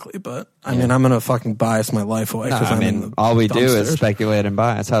probably likely, but I mean, I'm gonna fucking bias my life away. All we do is speculate and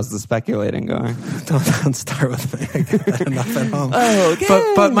bias. How's the speculating going? Don't start with me. I got that enough at home. Oh,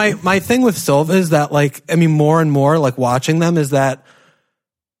 okay. But my thing with Silva is that like, I mean, more and more like watching them is that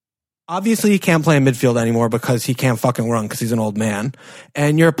obviously he can't play in midfield anymore because he can't fucking run because he's an old man,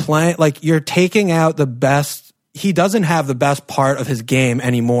 and you're taking out the best. He doesn't have the best part of his game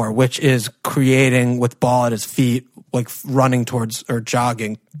anymore, which is creating with ball at his feet, like running towards or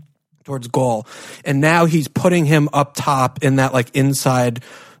jogging towards goal. And now he's putting him up top in that like inside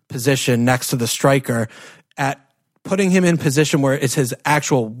position next to the striker, putting him in position where it's his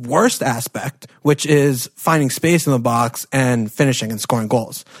actual worst aspect, which is finding space in the box and finishing and scoring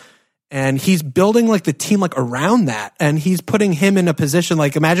goals. And he's building like the team like around that, and he's putting him in a position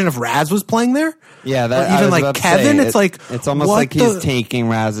like, imagine if Raz was playing there. Yeah, that, or even like Kevin. It's like it's almost like he's taking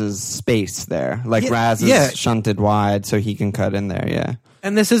Raz's space there. Like Raz is shunted wide, so he can cut in there. Yeah.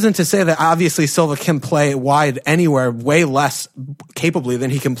 And this isn't to say that obviously Silva can play wide anywhere way less capably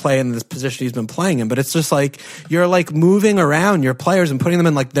than he can play in this position he's been playing in. But it's just like you're like moving around your players and putting them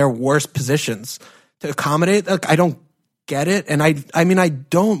in like their worst positions to accommodate. Like, I don't get it. And I mean, I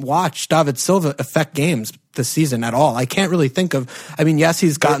don't watch David Silva affect games this season at all. I can't really think of, I mean, yes,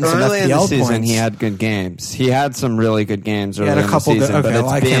 he's gotten some early FPL in the season, points. He had good games. He had some really good games early He had a couple in the season, good, okay,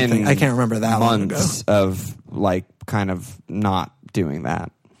 but it's been I can't remember that long ago. months of like kind of not doing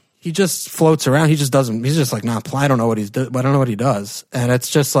that. He just floats around. He just doesn't. He's just like not play. I don't know what I don't know what he does, and it's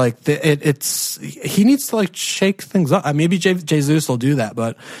just like he needs to like shake things up. Maybe Jesus will do that,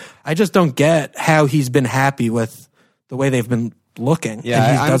 but I just don't get how he's been happy with the way they've been looking. Yeah,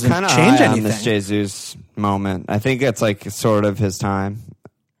 and he doesn't I'm kind of change high anything. on this Jesus moment. I think it's like sort of his time.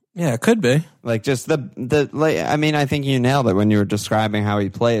 Yeah, it could be. Like just the like, I mean, I think you nailed it when you were describing how he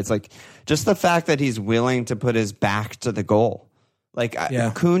plays. It's like just the fact that he's willing to put his back to the goal. Like,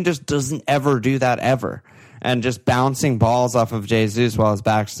 Kuhn just doesn't ever do that ever. And just bouncing balls off of Jesus while his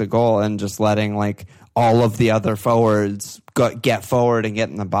back's to goal and just letting, like, all of the other forwards get forward and get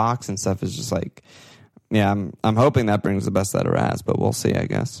in the box and stuff is just like, yeah, I'm hoping that brings the best out of Raz, but we'll see, I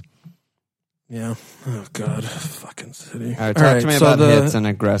guess. Yeah. Oh, God. Fucking City. All right, talk to me about hits and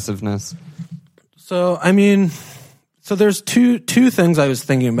aggressiveness. So, I mean, so there's two things I was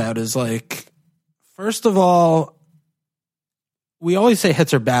thinking about is, like, first of all, we always say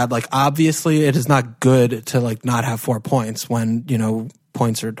hits are bad. Like, obviously, it is not good to, like, not have 4 points when, you know,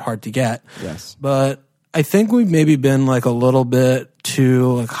 points are hard to get. Yes. But I think we've maybe been, like, a little bit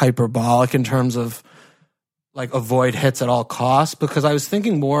too, like, hyperbolic in terms of, like, avoid hits at all costs, because I was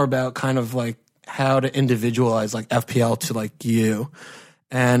thinking more about kind of, like, how to individualize, like, FPL to, like, you.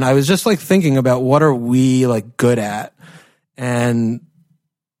 And I was just, like, thinking about what are we, like, good at? And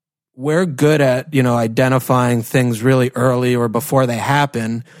we're good at, you know, identifying things really early or before they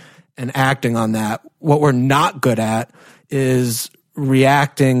happen and acting on that. What we're not good at is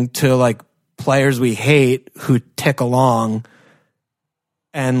reacting to like players we hate who tick along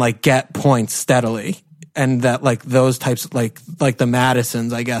and like get points steadily. And that like those types, like the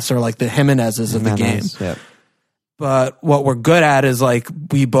Madisons, I guess, or like the Jimenezes of the game. Yep. But what we're good at is like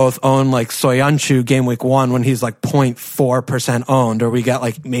we both own like Soyuncu game week 1 when he's like 0.4% owned, or we got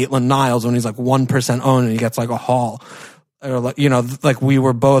like Maitland-Niles when he's like 1% owned and he gets like a haul. Or like, you know, like we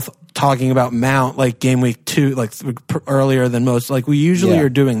were both talking about Mount like game week 2, like earlier than most. Like we usually are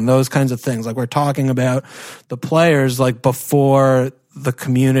doing those kinds of things. Like we're talking about the players like before the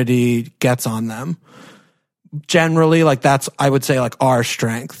community gets on them. Generally, like that's, I would say, like our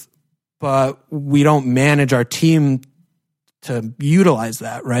strength. But we don't manage our team to utilize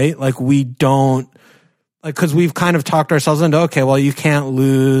that, right? Like we don't, like, cause we've kind of talked ourselves into, okay, well, you can't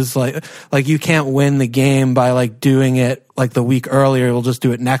lose, like you can't win the game by like doing it like the week earlier. We'll just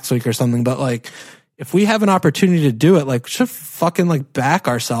do it next week or something. But like, if we have an opportunity to do it, like should fucking like back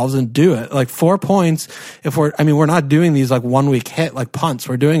ourselves and do it. Like 4 points. If we're not doing these like 1 week hit, like punts.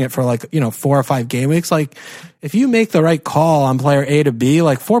 We're doing it for like, you know, 4 or 5 game weeks. Like if you make the right call on player A to B,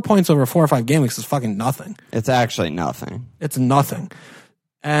 like 4 points over 4 or 5 game weeks is fucking nothing. It's actually nothing. It's nothing.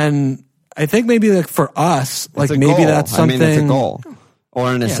 And I think maybe like for us, like maybe goal. that's something. I mean, it's a goal.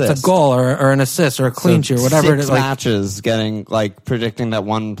 Or an assist. Yeah, it's a goal or an assist or a clean sheet or whatever it is. 6 matches getting like predicting that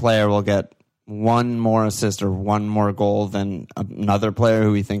one player will get one more assist or one more goal than another player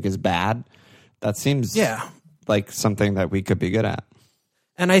who we think is bad. That seems like something that we could be good at.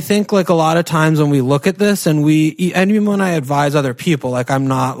 And I think like a lot of times when we look at this and even when I advise other people, like I'm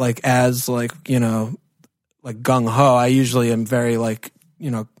not like as like, you know, like gung ho. I usually am very like,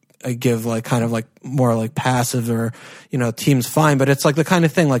 you know, I give like kind of like more like passive or, you know, team's fine, but it's like the kind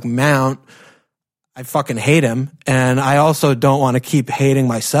of thing like Mount, I fucking hate him. And I also don't want to keep hating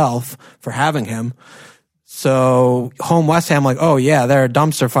myself for having him. So home West Ham, like, oh yeah, they're a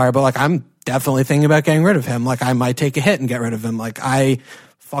dumpster fire, but like I'm definitely thinking about getting rid of him. Like I might take a hit and get rid of him. Like I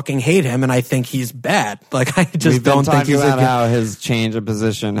fucking hate him and I think he's bad. Like I just don't think he's about how his change of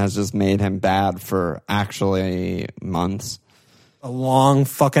position has just made him bad for actually months. A long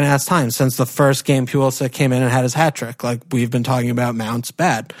fucking ass time since the first game Pulisic came in and had his hat trick. Like we've been talking about Mount's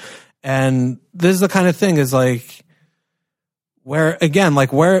bad. And this is the kind of thing is like where again,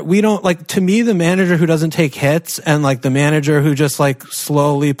 like where we don't like, to me, the manager who doesn't take hits and like the manager who just like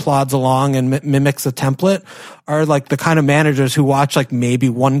slowly plods along and mimics a template are like the kind of managers who watch like maybe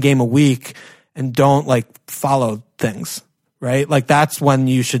one game a week and don't like follow things. right? Like that's when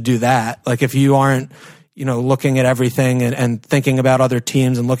you should do that. Like if you aren't, looking at everything and thinking about other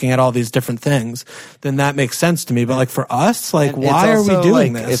teams and looking at all these different things, then that makes sense to me. But like for us, like why are we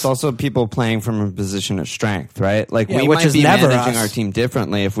doing this? It's also people playing from a position of strength, right? Like we which might is be never managing us. our team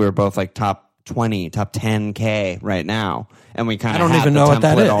differently if we were both like top 20, top 10K right now. And we kind of don't even know what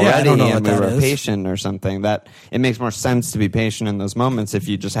that is. already, Yeah, I don't know what and we that were is. patient or something. That it makes more sense to be patient in those moments if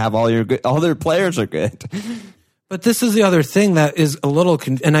you just have all their players are good. But this is the other thing that is a little,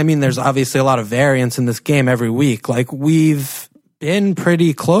 and I mean, there's obviously a lot of variance in this game every week. Like we've been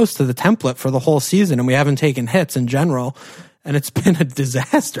pretty close to the template for the whole season, and we haven't taken hits in general, and it's been a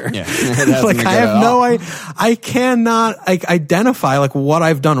disaster. Yeah, like I have I cannot identify like what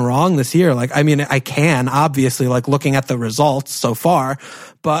I've done wrong this year. Like I mean, I can obviously like looking at the results so far,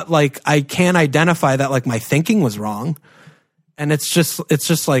 but like I can't identify that like my thinking was wrong. And it's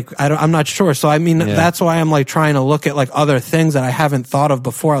just like, I'm not sure. So, I mean, that's why I'm like trying to look at like other things that I haven't thought of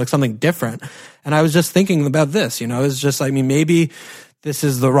before, like something different. And I was just thinking about this, it's just, I mean, maybe this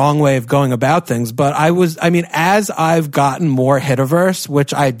is the wrong way of going about things, but as I've gotten more hit-averse,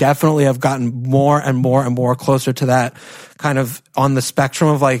 which I definitely have gotten more and more and more closer to that kind of on the spectrum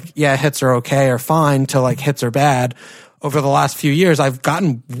of like, yeah, hits are okay or fine to like hits are bad. Over the last few years,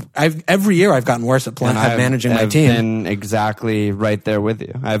 every year I've gotten worse at managing my team. I've been exactly right there with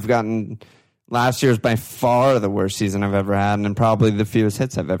you. Last year's by far the worst season I've ever had, and probably the fewest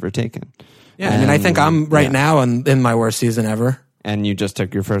hits I've ever taken. Yeah, I think I'm now in my worst season ever. And you just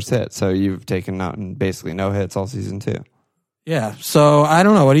took your first hit, so you've taken basically no hits all season 2. Yeah, so I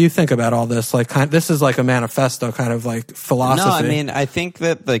don't know. What do you think about all this? Like, this is like a manifesto kind of like philosophy. No, I mean, I think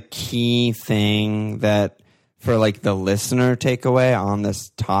that the key thing that for like the listener takeaway on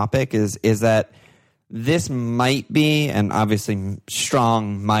this topic is that this might be, and obviously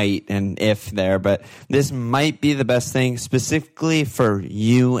strong might and if there, but this might be the best thing specifically for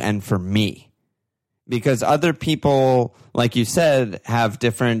you and for me. Because other people, like you said, have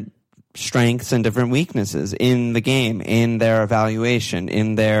different strengths and different weaknesses in the game, in their evaluation,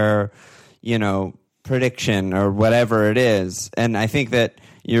 in their, prediction or whatever it is. And I think that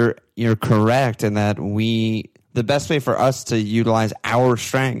you're correct in that the best way for us to utilize our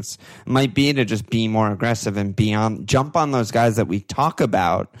strengths might be to just be more aggressive and jump on those guys that we talk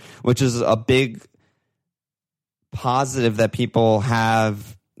about, which is a big positive that people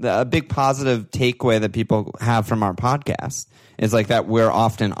have, a big positive takeaway that people have from our podcast is like that we're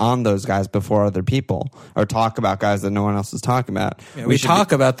often on those guys before other people or talk about guys that no one else is talking about. Yeah, we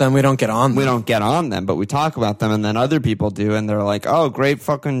talk about them. We don't get on them. We don't get on them, but we talk about them and then other people do. And they're like, oh, great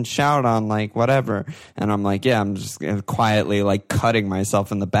fucking shout on like whatever. And I'm like, yeah, I'm just quietly like cutting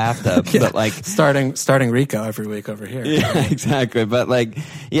myself in the bathtub. Yeah, but like starting Rico every week over here. Yeah, exactly. But like,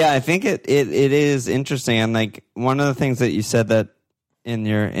 yeah, I think it is interesting. And like one of the things that you said that in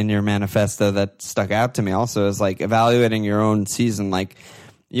your manifesto that stuck out to me also is like evaluating your own season. Like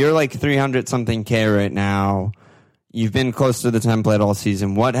you're like 300 something K right now. You've been close to the template all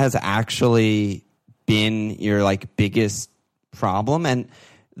season. What has actually been your like biggest problem? And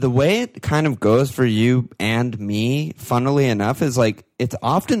the way it kind of goes for you and me, funnily enough, is like it's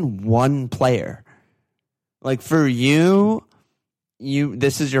often one player. Like for you,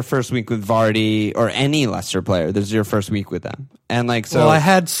 this is your first week with Vardy or any Leicester player. This is your first week with them, and like so. Well, I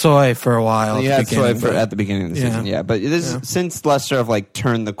had Soy for a while. You had Soy at the beginning of the season, yeah. But since Leicester have like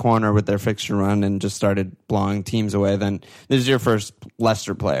turned the corner with their fixture run and just started blowing teams away, then this is your first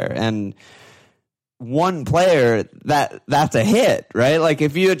Leicester player, and one player that's a hit, right? Like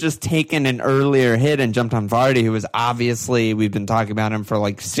if you had just taken an earlier hit and jumped on Vardy, who was obviously we've been talking about him for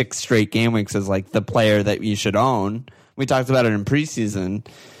like 6 straight game weeks as like the player that you should own. We talked about it in preseason.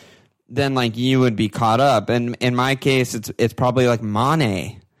 Then, like, you would be caught up. And in my case, it's probably like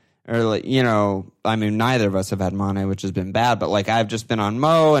Mane, or like I mean, neither of us have had Mane, which has been bad. But like, I've just been on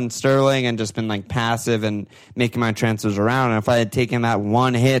Mo and Sterling and just been like passive and making my transfers around. And if I had taken that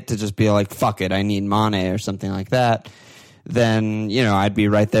one hit to just be like, fuck it, I need Mane or something like that, then I'd be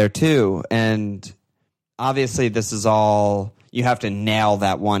right there too. And obviously, this is all. You have to nail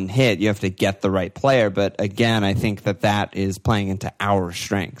that one hit. You have to get the right player. But again, I think that is playing into our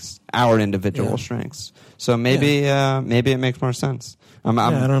strengths, our individual strengths. So maybe it makes more sense.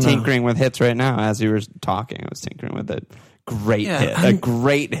 I'm tinkering with hits right now. As you were talking, I was tinkering with it. Great hit. A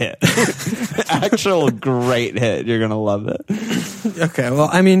great hit. Actual great hit. You're going to love it. Okay. Well,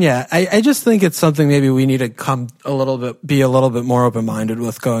 I mean, yeah, I just think it's something maybe we need to be a little bit more open-minded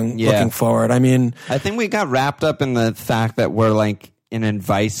with looking forward. I mean, I think we got wrapped up in the fact that we're like an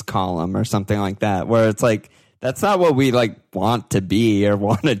advice column or something like that, where it's like That's not what we like want to be or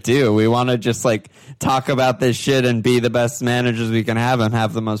want to do. We want to just like talk about this shit and be the best managers we can have and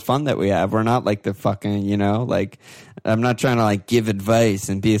have the most fun that we have. We're not like the fucking, like I'm not trying to like give advice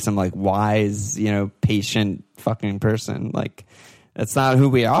and be some like wise, patient fucking person. Like that's not who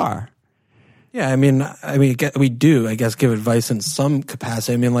we are. Yeah, I mean, we do, I guess, give advice in some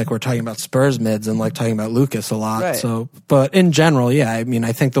capacity. I mean, like we're talking about Spurs mids and like talking about Lucas a lot. Right. So, but in general, yeah, I mean,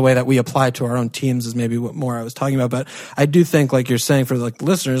 I think the way that we apply to our own teams is maybe what more I was talking about. But I do think, like you're saying, for like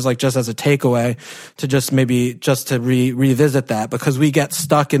listeners, like just as a takeaway, to just maybe just to revisit that, because we get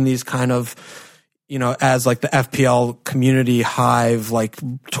stuck in these kind of, as like the FPL community hive, like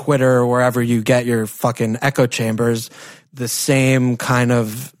Twitter, wherever you get your fucking echo chambers, the same kind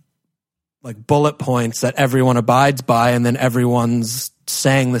of like bullet points that everyone abides by, and then everyone's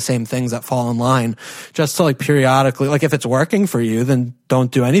saying the same things that fall in line, just to like periodically, like if it's working for you, then don't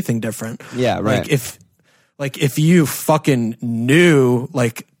do anything different. Yeah, right. If you fucking knew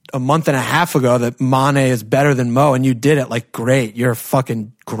like a month and a half ago that Mane is better than Mo and you did it, like great, you're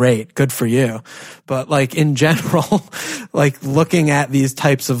fucking great, good for you. But like in general, like looking at these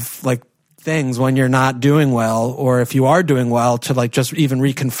types of like things when you're not doing well, or if you are doing well, to like just even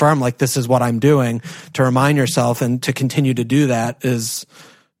reconfirm like this is what I'm doing, to remind yourself and to continue to do that is,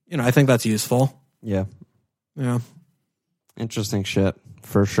 I think that's useful. Yeah. Interesting shit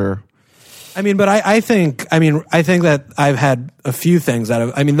for sure. I mean, but I think that I've had a few things that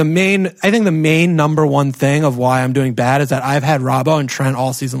have, the main number one thing of why I'm doing bad is that I've had Robbo and Trent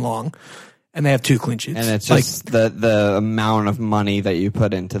all season long, and they have 2 clean sheets. And it's just the amount of money that you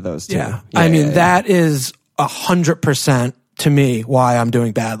put into those two. Yeah. That is 100% to me why I'm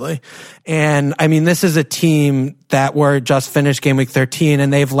doing badly. And I mean, this is a team that were just finished game week 13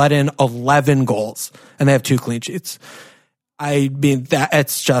 and they've let in 11 goals and they have 2 clean sheets. I mean, that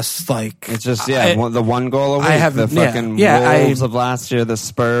it's just like, the one goal a week, the fucking Wolves of last year, the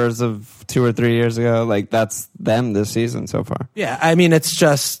Spurs of 2 or 3 years ago. Like that's them this season so far. Yeah. I mean, it's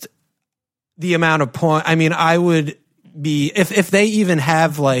just the amount of point. I mean, I would be, if they even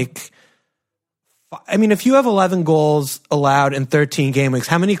have like, if you have 11 goals allowed in 13 game weeks,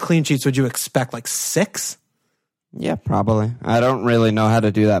 how many clean sheets would you expect? Like 6? Yeah, probably. I don't really know how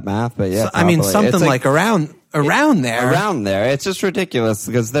to do that math, but yeah, so, something like around there. Around there. It's just ridiculous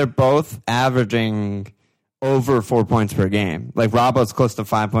because they're both averaging over 4 points per game. Like Robbo's close to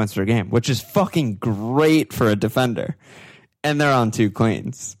 5 points per game, which is fucking great for a defender. And they're on 2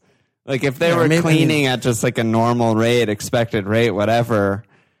 cleans. Like if they were cleaning at just like a normal rate, expected rate, whatever.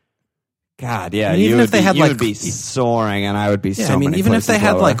 God, yeah, even if they had you would be soaring, and I would be. Yeah, even if they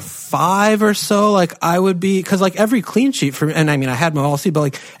had like 5 or so, like I would be, because like every clean sheet for, and I had my LC, but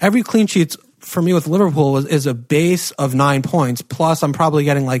like every clean sheet for me with Liverpool is a base of 9 points. Plus, I'm probably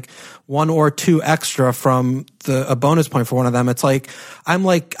getting like 1 or 2 extra from a bonus point for one of them. It's like I'm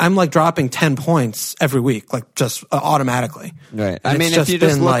dropping 10 points every week, like just automatically. Right. And if you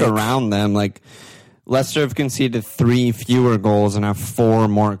just look around them, like Leicester have conceded 3 fewer goals and have 4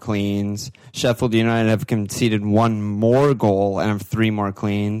 more cleans. Sheffield United have conceded 1 more goal and have 3 more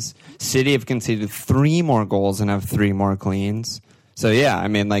cleans. City have conceded 3 more goals and have 3 more cleans. So yeah,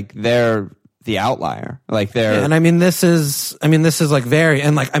 they're the outlier. Like they're, yeah, and this is like very,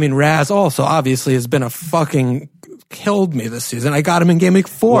 and like Raz also obviously has been a fucking killed me this season. I got him in game week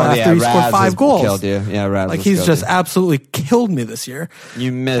 4 after he scored 5 goals. Killed you. Yeah, Raz. Like he's just absolutely killed me this year.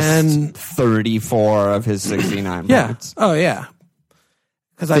 You missed 34 of his 69 points. Oh yeah.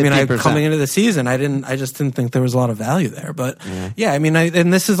 Because coming into the season, I just didn't think there was a lot of value there. But yeah,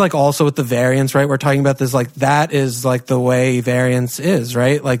 and this is like also with the variance, right? We're talking about this, like that is like the way variance is,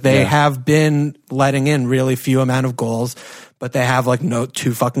 right? Like they have been letting in really few amount of goals, but they have like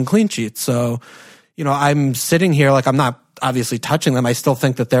 2 fucking clean sheets. So, I'm sitting here like I'm not obviously touching them. I still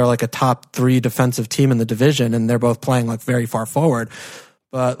think that they're like a top 3 defensive team in the division, and they're both playing like very far forward.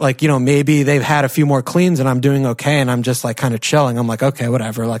 But like, maybe they've had a few more cleans and I'm doing okay and I'm just like kind of chilling. I'm like, okay,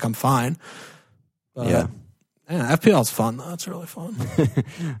 whatever. Like I'm fine. But, yeah, FPL's fun though. It's really fun.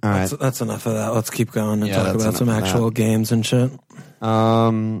 All right. That's enough of that. Let's keep going and talk about some actual games and shit.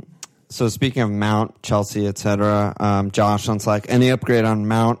 So speaking of Mount, Chelsea, etc., Josh on Slack, any upgrade on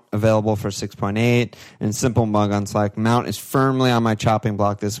Mount available for 6.8? And Simple Mug on Slack, Mount is firmly on my chopping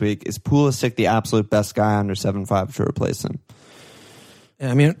block this week. Is Pulisic the absolute best guy under 7.5 to replace him?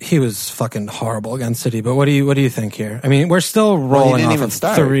 Yeah, he was fucking horrible against City, but what do you think here? We're still rolling off of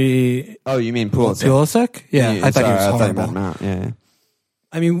 3. Oh, you mean Pulisic? Pulisic? Yeah, I thought he was horrible. Mount.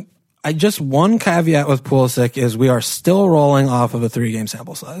 Yeah. I just one caveat with Pulisic is we are still rolling off of a 3-game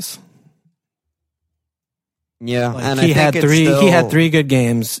sample size. Yeah, Like, and he I think had it's three. still, He had 3 good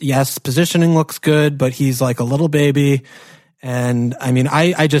games. Yes, positioning looks good, but he's like a little baby. And I mean,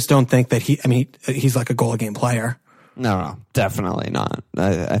 I just don't think that he's like a goal a game player. No, definitely not.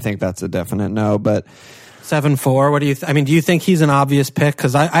 I think that's a definite no. But 7'4". What do you? Do you think he's an obvious pick?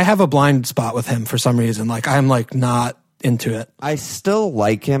 Because I have a blind spot with him for some reason. Like I'm like not into it. I still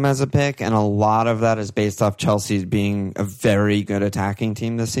like him as a pick, and a lot of that is based off Chelsea being a very good attacking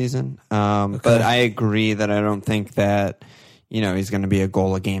team this season. But I agree that I don't think that he's going to be a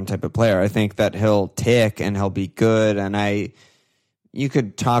goal a game type of player. I think that he'll tick and he'll be good, and you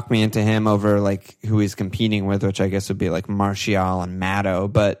could talk me into him over like who he's competing with, which I guess would be like Martial and Matto.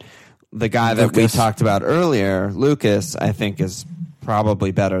 But the guy that we talked about earlier, Lucas, I think is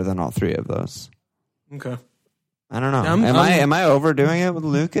probably better than all 3 of those. Okay. I don't know. Am I overdoing it with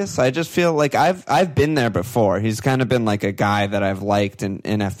Lucas? I just feel like I've been there before. He's kind of been like a guy that I've liked in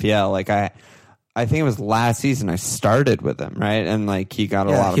FPL. Like I think it was last season I started with him, right? And like he got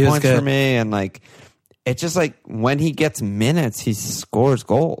a lot of points for me, and like it's just like when he gets minutes, he scores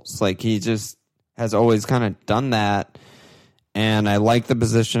goals. Like he just has always kind of done that. And I liked the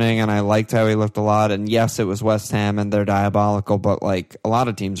positioning, and I liked how he looked a lot. And yes, it was West Ham, and they're diabolical, but like a lot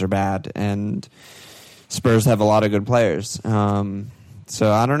of teams are bad, and Spurs have a lot of good players.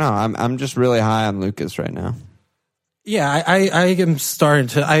 So I don't know. I'm just really high on Lucas right now. Yeah, I am starting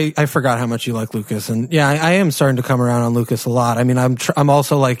to. I forgot how much you like Lucas, and yeah, I am starting to come around on Lucas a lot. I mean, I'm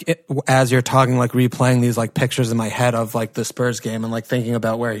also like as you're talking, like replaying these like pictures in my head of like the Spurs game and like thinking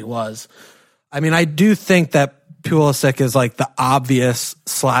about where he was. I mean, I do think that Pulisic is like the obvious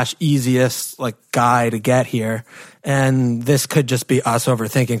 / easiest like guy to get here. And this could just be us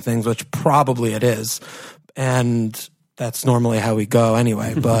overthinking things, which probably it is. And that's normally how we go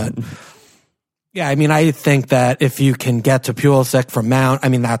anyway. But yeah, I mean, I think that if you can get to Pulisic from Mount, I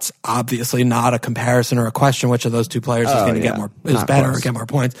mean, that's obviously not a comparison or a question which of those 2 players is going to get more, is better or get more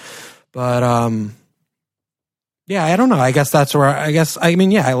points. But yeah, I don't know. I guess that's where I like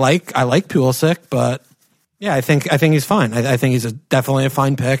Pulisic, but yeah, I think he's fine. I think he's definitely a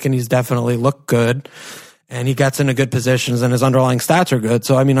fine pick, and he's definitely looked good, and he gets into good positions, and his underlying stats are good.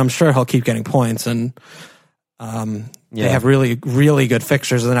 So I mean, I'm sure he'll keep getting points, and they have really, really good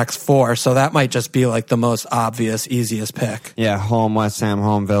fixtures in the next 4. So that might just be like the most obvious, easiest pick. Yeah, home West Ham,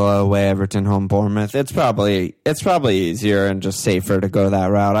 home Villa, away Everton, home Bournemouth. It's probably easier and just safer to go that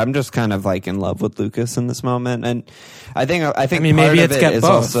route. I'm just kind of like in love with Lucas in this moment, and I think maybe part of it is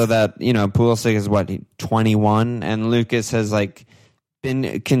also that Pulisic is 21, and Lucas has like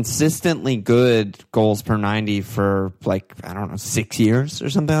been consistently good goals per 90 for like I don't know 6 years or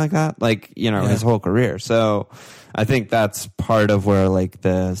something like that. Like his whole career. So I think that's part of where like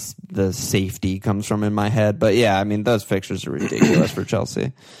the safety comes from in my head. But yeah, I mean those fixtures are ridiculous for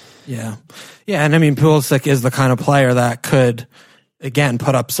Chelsea. Yeah, and I mean Pulisic is the kind of player that could again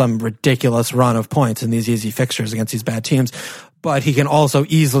put up some ridiculous run of points in these easy fixtures against these bad teams. But he can also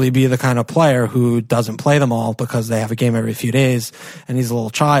easily be the kind of player who doesn't play them all because they have a game every few days, and he's a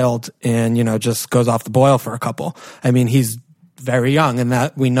little child and just goes off the boil for a couple. I mean, he's very young, and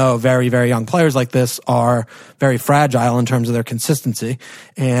that we know very, very young players like this are very fragile in terms of their consistency.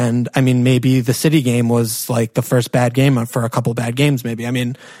 And I mean, maybe the City game was like the first bad game for a couple bad games. Maybe. I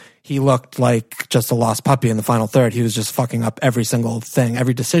mean, he looked like just a lost puppy in the final third. He was just fucking up every single thing.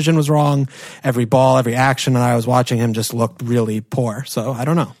 Every decision was wrong. Every ball, every action. And I was watching him just looked really poor. So I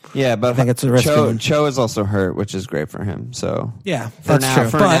don't know. Yeah, but I think it's a risk. Cho is also hurt, which is great for him. So yeah, that's true.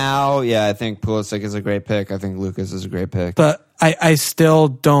 For now, yeah, I think Pulisic is a great pick. I think Lucas is a great pick. But I still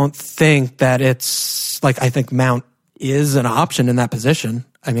don't think that it's like, I think Mount is an option in that position.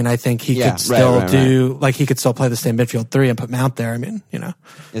 I mean, I think he could still like he could still play the same midfield 3 and put Mount there. I mean,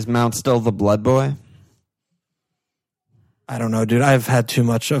 Is Mount still the blood boy? I don't know, dude. I've had too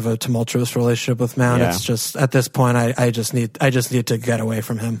much of a tumultuous relationship with Mount. Yeah. It's just at this point, I just need to get away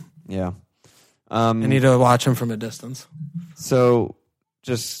from him. Yeah. I need to watch him from a distance. So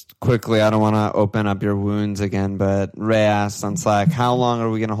just quickly, I don't want to open up your wounds again, but Ray asked on Slack, how long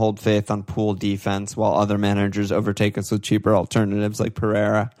are we going to hold faith on pool defense while other managers overtake us with cheaper alternatives like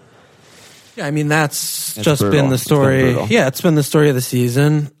Pereira? Yeah, I mean, that's just been the story. It's been the story of the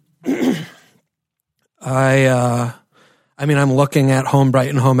season. I mean, I'm looking at home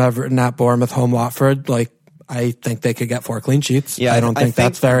Brighton, home Everton, at Bournemouth, home Watford. Like, I think they could get 4 clean sheets. Yeah, I don't think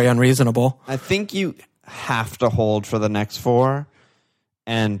that's very unreasonable. I think you have to hold for the next 4.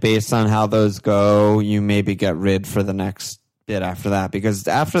 And based on how those go, you maybe get rid for the next bit after that. Because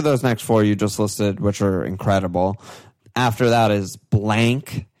after those next 4 you just listed, which are incredible, after that is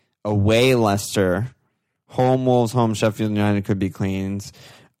blank, away Leicester, home Wolves, home Sheffield United could be cleans,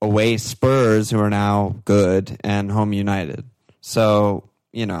 away Spurs, who are now good, and home United. So,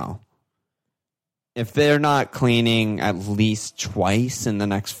 if they're not cleaning at least twice in the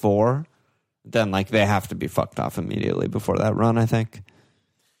next 4, then they have to be fucked off immediately before that run, I think.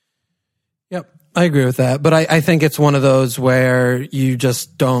 Yep, I agree with that. But I think it's one of those where you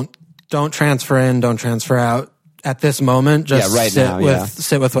just don't transfer in, don't transfer out at this moment. Just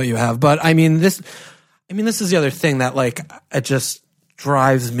sit with what you have. But this is the other thing that it just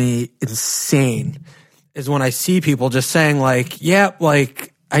drives me insane is when I see people just saying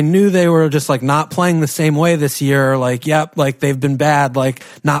I knew they were just not playing the same way this year. They've been bad.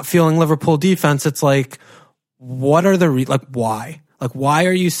 Not feeling Liverpool defense. It's what are the why? Why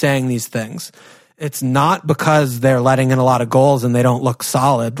are you saying these things? It's not because they're letting in a lot of goals and they don't look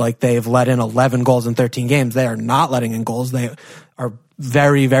solid. They've let in 11 goals in 13 games. They are not letting in goals. They are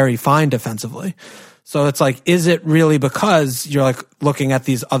very, very fine defensively. So it's is it really because you're looking at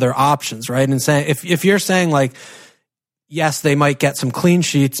these other options, right? And saying, if you're saying yes, they might get some clean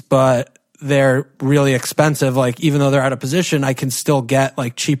sheets, but they're really expensive. Even though they're out of position, I can still get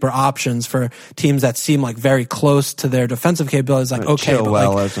cheaper options for teams that seem very close to their defensive capabilities. Okay, but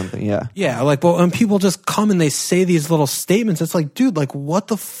or something, yeah. Yeah, but when people just come and they say these little statements, it's dude, what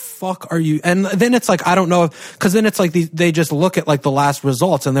the fuck are you? And then it's I don't know, because then it's they just look at the last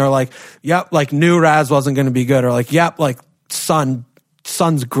results and they're yep, knew Raz wasn't going to be good, or yep,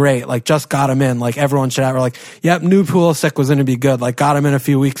 Son's great, just got him in, everyone should have, or yep, knew Pulisic was going to be good, got him in a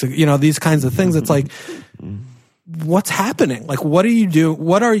few weeks ago, these kinds of things. It's what's happening? What do you do?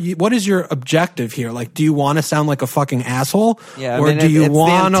 What is your objective here? Do you want to sound like a fucking asshole? Yeah, or do you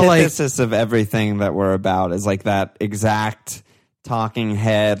want to the antithesis of everything that we're about is that exact talking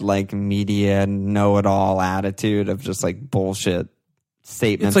head, media know-it-all attitude of just bullshit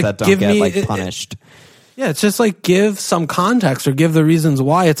statements that don't get punished. Yeah, it's just give some context or give the reasons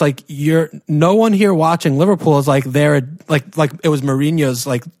why. It's no one here watching Liverpool is they're it was Mourinho's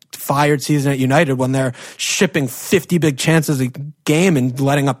fired season at United when they're shipping 50 big chances a game and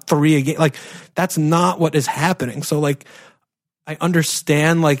letting up 3 a game. That's not what is happening. So I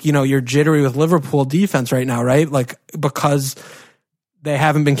understand you're jittery with Liverpool defense right now, right? Because they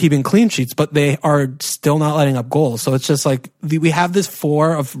haven't been keeping clean sheets, but they are still not letting up goals. So it's just we have this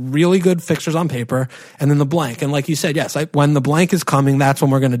 4 of really good fixtures on paper and then the blank. And like you said, yes, when the blank is coming, that's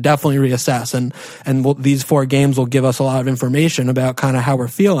when we're going to definitely reassess. And these 4 games will give us a lot of information about kind of how we're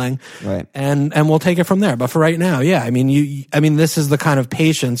feeling. Right. And we'll take it from there. But for right now, yeah, this is the kind of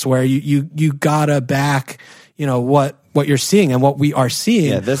patience where you gotta back, what you're seeing and what we are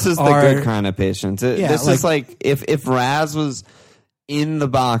seeing. Yeah, this is the good kind of patience. This is if Raz was in the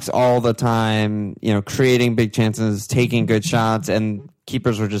box all the time, creating big chances, taking good shots, and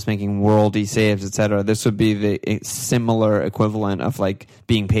keepers were just making worldy saves, etc. This would be the similar equivalent of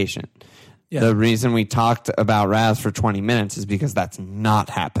being patient. Yeah. The reason we talked about Raz for 20 minutes is because that's not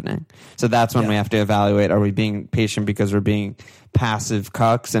happening. So that's when we have to evaluate, are we being patient because we're being passive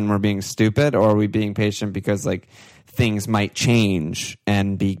cucks and we're being stupid, or are we being patient because things might change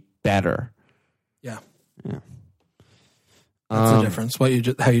and be better? Yeah. Yeah. That's the difference.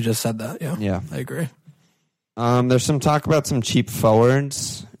 How you just said that. Yeah. Yeah. I agree. There's some talk about some cheap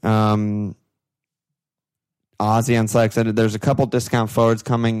forwards. Ozzy on Slack said there's a couple discount forwards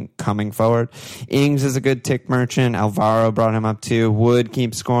coming forward. Ings is a good tick merchant. Alvaro brought him up too. Wood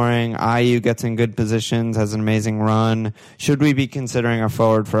keeps scoring. Ayew gets in good positions, has an amazing run. Should we be considering a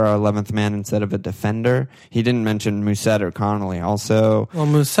forward for our 11th man instead of a defender? He didn't mention Musette or Connolly. Also, well,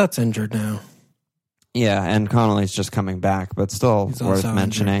 Musette's injured now. Yeah, and Connolly's just coming back, but still worth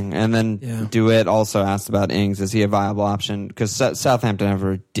mentioning. Injured. And then DeWitt also asked about Ings. Is he a viable option? Because Southampton have a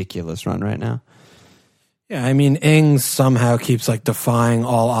ridiculous run right now. Yeah, Ings somehow keeps defying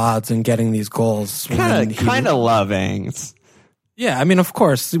all odds and getting these goals. Kind of love Ings. Yeah, of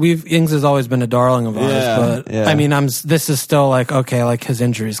course, Ings has always been a darling of ours, but this is still okay, his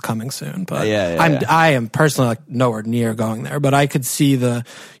injury's coming soon, but I am personally nowhere near going there, but I could see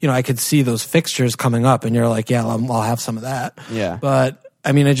I could see those fixtures coming up, and you're I'll have some of that. Yeah, but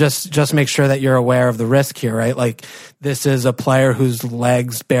it just make sure that you're aware of the risk here, right? This is a player whose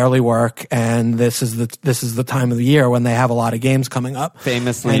legs barely work, and this is the time of the year when they have a lot of games coming up.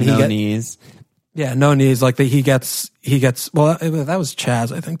 Famously, no knees. Yeah, no knees. He gets. Well, that was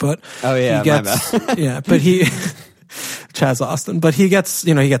Chaz, I think. But he gets. Yeah, but Chaz Austin. But he gets.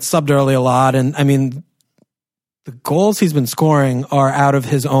 He gets subbed early a lot, and the goals he's been scoring are out of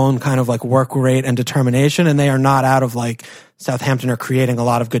his own kind of work rate and determination, and they are not out of Southampton are creating a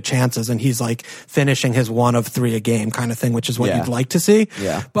lot of good chances, and he's like finishing his 1 of 3 a game kind of thing, which is what you'd like to see.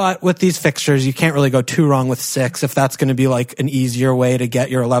 Yeah. But with these fixtures, you can't really go too wrong with 6 if that's going to be like an easier way to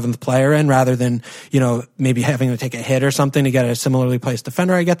get your 11th player in rather than, maybe having to take a hit or something to get a similarly placed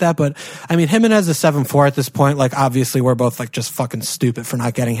defender. I get that. But I mean, Jimenez is 7-4 at this point. Like, obviously we're both like just fucking stupid for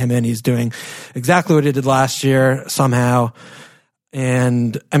not getting him in. He's doing exactly what he did last year somehow.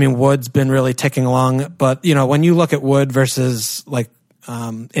 And I mean, Wood's been really ticking along, but when you look at Wood versus like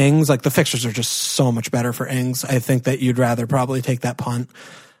Ings, like the fixtures are just so much better for Ings. I think that you'd rather probably take that punt.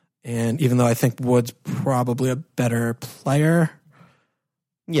 And even though I think Wood's probably a better player.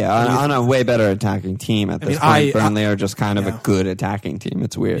 Yeah, on a way better attacking team at this point. Burnley are just kind of a good attacking team.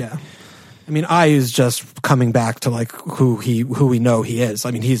 It's weird. Yeah. I mean, Ayu's just coming back to like who we know he is.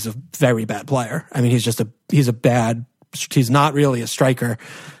 I mean, he's a very bad player. I mean, he's not really a striker,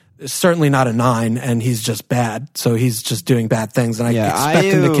 certainly not a 9, and he's just bad. So he's just doing bad things, and I expect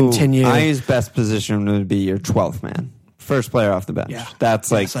him to continue. Ayu's best position would be your 12th man, first player off the bench. Yeah.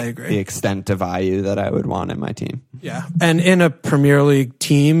 That's like the extent of Ayew that I would want in my team. Yeah, and in a Premier League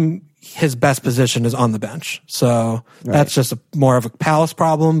team, his best position is on the bench. So that's just more of a Palace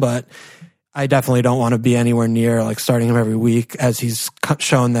problem, but I definitely don't want to be anywhere near like starting him every week, as he's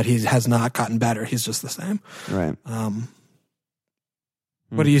shown that he has not gotten better. He's just the same. Right.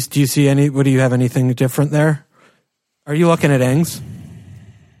 What do you see what do you have anything different there? Are you looking at Ings?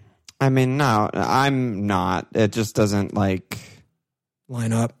 I mean, no, I'm not. It just doesn't like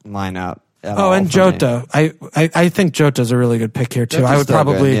line up. And Jota. I think Jota's a really good pick here too. Jota's I would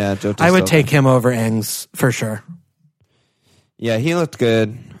probably, I would take good. him over Ings for sure. Yeah, he looked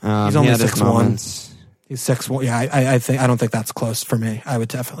good. He's only 6'1". He's 6'1". Yeah, I don't think that's close for me. I would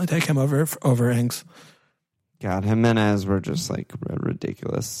definitely take him over Ings. God, Jimenez were just like a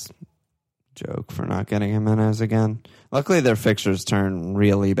ridiculous joke for not getting Jimenez again. Luckily, their fixtures turn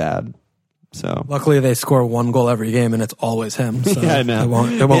really bad. So luckily, they score 1 goal every game, and it's always him. So yeah, I know.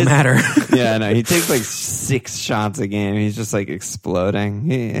 It won't matter. Yeah, I know. He takes like 6 shots a game. He's just like exploding.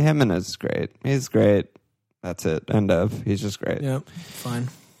 Jimenez is great. He's great. That's it. End of. He's just great. Yeah, fine.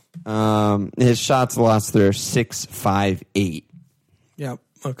 His shots lost through 6, 5, 8. Yep.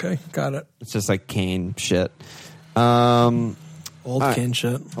 Okay, got it. It's just like Kane shit. Old Kane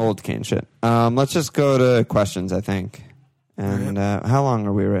shit. Old Kane shit. Let's just go to questions, I think. And how long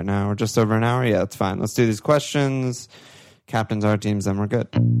are we right now? We're just over an hour? Yeah, it's fine. Let's do these questions. Captains our teams, then we're good.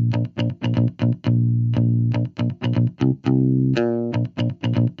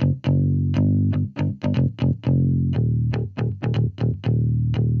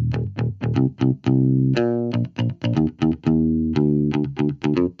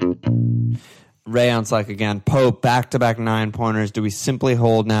 Ray on Slack again. Pope, back-to-back 9-pointers. Do we simply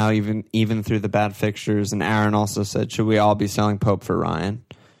hold now, even through the bad fixtures? And Aaron also said, should we all be selling Pope for Ryan?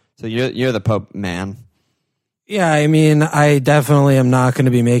 So you're the Pope man. Yeah, I mean, I definitely am not going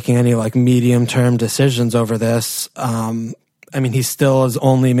to be making any like medium-term decisions over this. I mean, he still has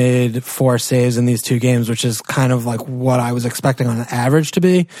only made 4 saves in these 2 games, which is kind of like what I was expecting on an average to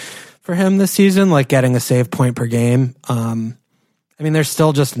be for him this season, like getting a save point per game. I mean, there's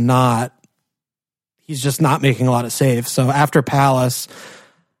still just not. He's just not making a lot of saves. So after Palace,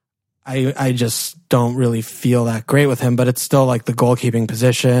 I just don't really feel that great with him, but it's still like the goalkeeping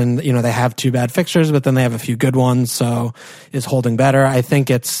position. They have 2 bad fixtures, but then they have a few good ones. So is holding better.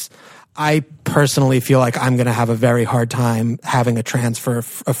 I personally feel like I'm going to have a very hard time having a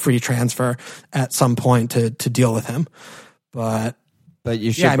free transfer at some point to deal with him. But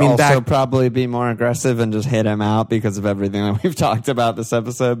you should probably be more aggressive and just hit him out because of everything that we've talked about this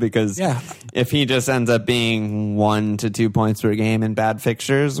episode. Because if he just ends up being 1 to 2 points per game in bad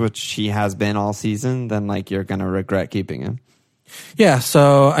fixtures, which he has been all season, then like you're going to regret keeping him. Yeah.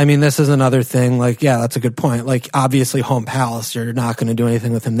 So, I mean, this is another thing. Like, yeah, that's a good point. Like, obviously home Palace, you're not going to do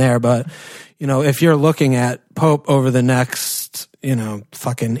anything with him there. But, if you're looking at Pope over the next,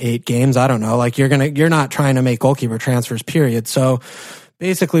 fucking 8 games, I don't know, like you're not trying to make goalkeeper transfers, period. So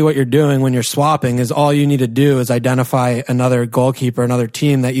basically what you're doing when you're swapping is all you need to do is identify another goalkeeper, another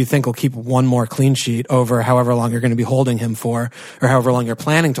team that you think will keep 1 more clean sheet over however long you're going to be holding him for, or however long you're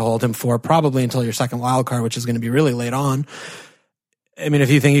planning to hold him for, probably until your second wild card, which is going to be really late on. I mean, if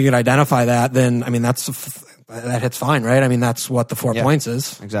you think you can identify that, then, I mean, that hits fine, right? I mean, that's what the 4 points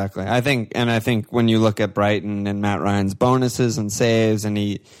is. Exactly. I think when you look at Brighton and Matt Ryan's bonuses and saves, and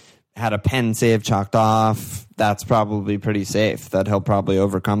he had a pen save chalked off, that's probably pretty safe, that he'll probably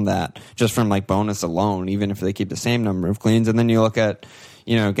overcome that just from like bonus alone, even if they keep the same number of cleans. And then you look at,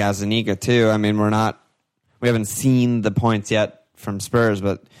 Gazzaniga too. I mean, we haven't seen the points yet from Spurs,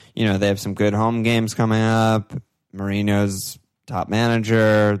 but, they have some good home games coming up. Mourinho's top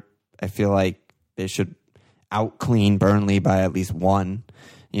manager. I feel like they should out-clean Burnley by at least one,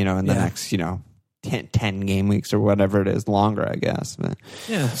 in the next, 10 game weeks or whatever it is, longer, I guess. But.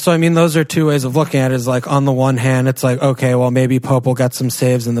 Yeah. So, I mean, those are two ways of looking at it. Is like, on the one hand, it's like, okay, well, maybe Pope will get some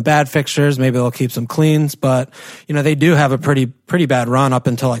saves in the bad fixtures. Maybe they'll keep some cleans. But, they do have a pretty bad run up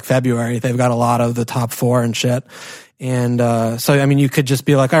until like February. They've got a lot of the top four and shit. And, so, I mean, you could just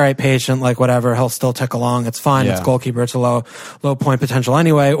be like, all right, patient, like whatever, he'll still tick along. It's fine. Yeah. It's goalkeeper. It's a low point potential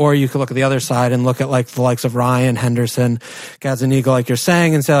anyway. Or you could look at the other side and look at like the likes of Ryan, Henderson, Gazzaniga, like you're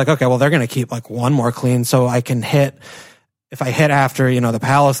saying, and say like, okay, well, they're going to keep like one more clean. So I can if I hit after, the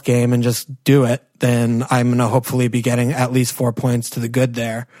Palace game and just do it, then I'm going to hopefully be getting at least 4 points to the good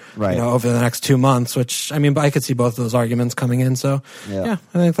there, right. Over the next 2 months, which, I mean, I could see both of those arguments coming in. So yeah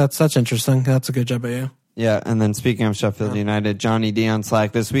I think that's interesting. That's a good job by you. Yeah, and then speaking of Sheffield United, Johnny D on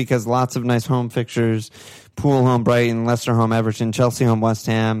Slack this week has lots of nice home fixtures. Poole home Brighton, Leicester home Everton, Chelsea home West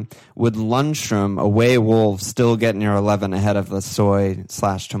Ham. With Lundstrom away Wolves still getting your 11 ahead of the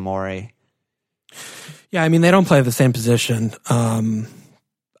Soy/Tomori. Yeah, I mean, they don't play the same position. I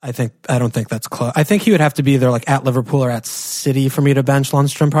don't think that's close. I think he would have to be either like at Liverpool or at City for me to bench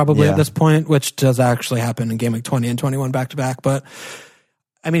Lundstrom probably at this point, which does actually happen in game week 20 and 21 back to back. But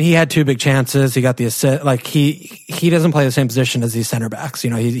I mean, he had two big chances. He got the assist. Like he doesn't play the same position as these center backs.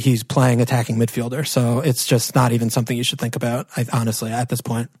 He's playing attacking midfielder. So it's just not even something you should think about, honestly, at this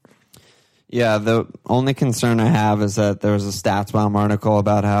point. Yeah, the only concern I have is that there was a StatsBomb article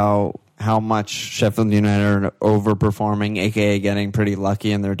about how much Sheffield United are overperforming, aka getting pretty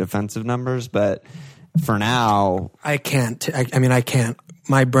lucky in their defensive numbers. But for now, I can't.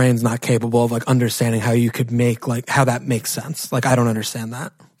 My brain's not capable of like understanding how you could make how that makes sense. Like, I don't understand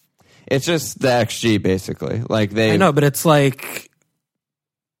that. It's just the XG basically. I know, but it's like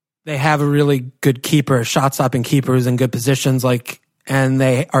they have a really good keeper, shot stopping keeper who's in good positions, and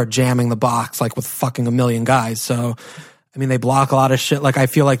they are jamming the box with fucking a million guys. So I mean, they block a lot of shit. I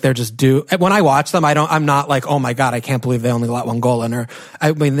feel like they're just due. When I watch them, I'm not like, oh my God, I can't believe they only let one goal in. Or,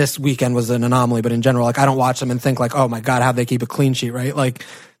 I mean, this weekend was an anomaly, but in general, I don't watch them and think oh my God, how'd they keep a clean sheet, right?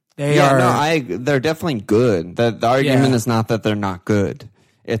 They're definitely good. The argument is not that they're not good.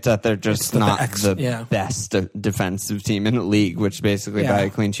 It's that they're just not the best defensive team in the league, which basically by a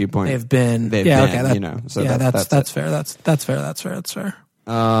clean sheet point, they've been. That's fair. That's fair.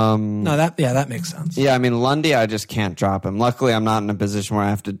 No, that makes sense. Yeah, I mean, Lundy, I just can't drop him. Luckily, I'm not in a position where I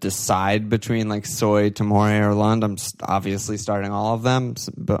have to decide between Soy, Tomori, or Lund. I'm obviously starting all of them,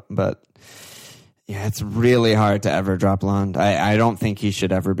 but yeah, it's really hard to ever drop Lund. I don't think he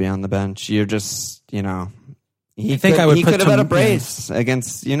should ever be on the bench. You're just, He could have had a brace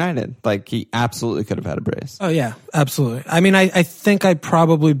against United. He absolutely could have had a brace. Oh, yeah, absolutely. I mean, I think I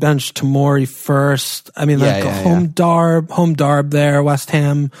probably benched Tomori first. I mean, home Darb there, West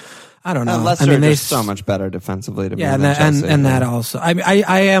Ham. I don't know. Leicester are just so much better defensively to me than Chelsea. And that also. I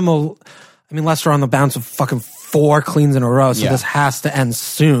mean, Leicester on the bounce of fucking 4 cleans in a row, so this has to end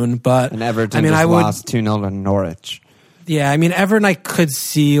soon. But and Everton lost 2-0 to Norwich. Yeah, I mean, Everton, I could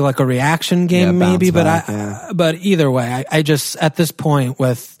see a reaction game maybe, but but either way, I just at this point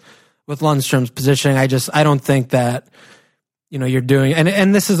with Lundstrom's positioning, I don't think that you're doing,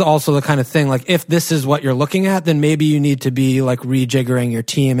 and this is also the kind of thing if this is what you're looking at, then maybe you need to be rejiggering your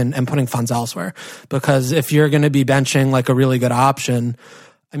team and putting funds elsewhere, because if you're going to be benching a really good option.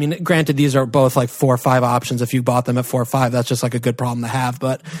 I mean, granted, these are both 4 or 5 options. If you bought them at 4 or 5, that's just a good problem to have.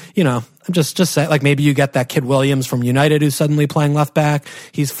 But, I'm just saying, maybe you get that kid Williams from United who's suddenly playing left back.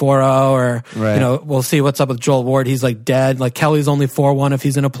 He's 4-0, or, we'll see what's up with Joel Ward. He's dead. Kelly's only 4-1 if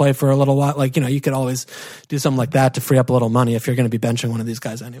he's going to play for a little while. You could always do something like that to free up a little money if you're going to be benching one of these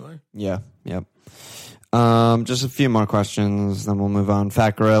guys anyway. Yeah. Yep. Just a few more questions, then we'll move on.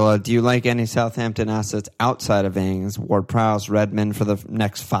 Fat Gorilla, do you like any Southampton assets outside of Ings, Ward-Prowse, Redmond for the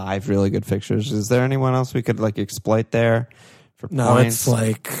next 5 really good fixtures? Is there anyone else we could exploit there for points? No,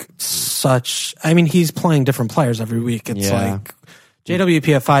 it's such. I mean, he's playing different players every week. It's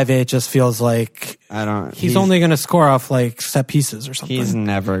JWP at 5'8" just feels he's only going to score off set pieces or something. He's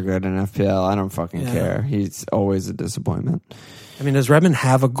never good in FPL. I don't fucking care. He's always a disappointment. I mean, does Redmond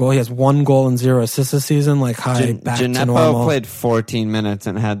have a goal? He has 1 goal and 0 assists this season. Back to normal. Played 14 minutes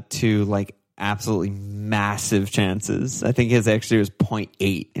and had 2 absolutely massive chances. I think his XG was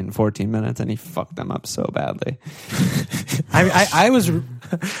 0.8 in 14 minutes, and he fucked them up so badly. I was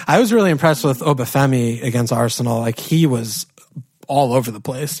really impressed with Obafemi against Arsenal. He was all over the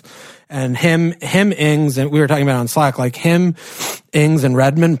place. And him, Ings, and we were talking about it on Slack, him, Ings, and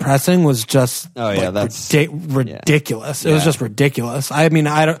Redmond pressing was just that's ridiculous. It was just ridiculous. I mean,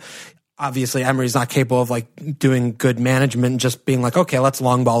 I obviously Emery's not capable of like doing good management and just being like, okay, let's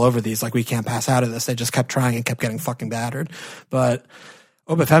long ball over these. Like we can't pass out of this. They just kept trying and kept getting fucking battered. But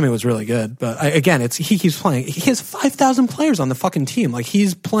Obafemi was really good. But again, he keeps playing. He has 5,000 players on the fucking team. Like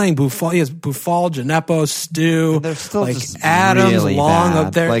he's playing Buffal. He has Buffal, Gineppo, Stu, they're still like just Adams, really Long bad.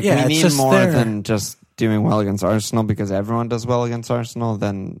 up there. Like yeah, we it's need just more there. than just doing well against Arsenal, because everyone does well against Arsenal.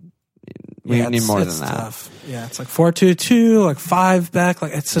 Then we need more than that. Tough. Yeah, it's like 4-2-2, like 5 back.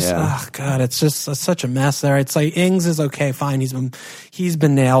 Like it's just, oh god, it's just such a mess there. It's like Ings is okay, fine. He's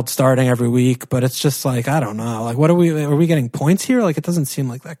been nailed starting every week, but it's just like I don't know. Like, are we getting points here? Like, it doesn't seem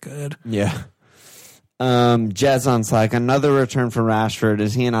like that good. Yeah. Jez on Slack, another return for Rashford.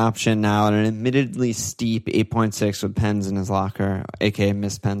 Is he an option now at an admittedly steep 8.6 with pens in his locker, aka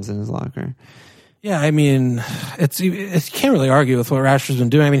missed pens in his locker? Yeah, I mean, you can't really argue with what Rashford's been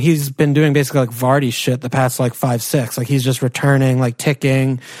doing. I mean, he's been doing basically like Vardy shit the past like 5-6. Like he's just returning, like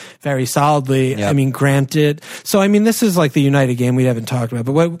ticking very solidly. Yep. I mean, granted. So, I mean, this is like the United game we haven't talked about.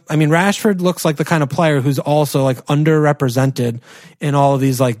 But Rashford looks like the kind of player who's also like underrepresented in all of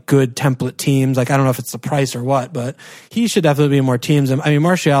these like good template teams. Like, I don't know if it's the price or what, but he should definitely be in more teams. I mean,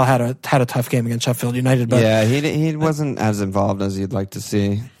 Martial had a tough game against Sheffield United. But yeah, he wasn't as involved as you'd like to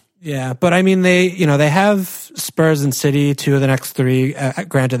see. Yeah, but I mean, they have Spurs and City, 2 of the next 3.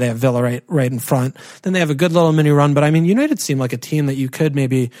 Granted, they have Villa right in front. Then they have a good little mini run. But I mean, United seem like a team that you could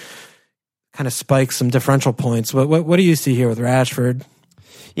maybe kind of spike some differential points. What do you see here with Rashford?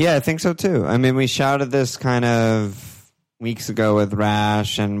 Yeah, I think so too. I mean, we shouted this kind of weeks ago with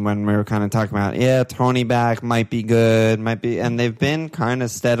Rash, and when we were kind of talking about, Tony back might be good, and they've been kind of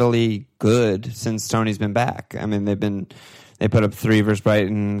steadily good since Tony's been back. I mean, they put up 3 versus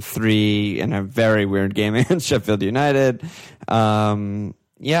Brighton, 3 in a very weird game against Sheffield United. I mean,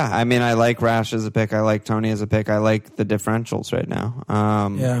 I like Rash as a pick. I like Tony as a pick. I like the differentials right now.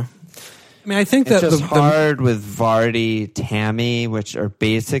 Yeah. I mean, I think that it's just hard with Vardy, Tammy, which are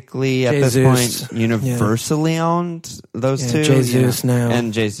basically at Jesus. this point universally owned. Those two, Jesus now,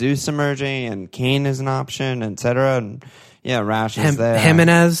 and Jesus emerging, and Kane is an option, etc. And Rash is there.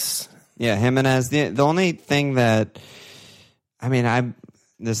 Jimenez. Yeah, Jimenez. The only thing that, I mean,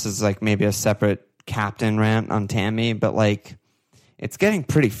 this is like maybe a separate captain rant on Tammy, but like, it's getting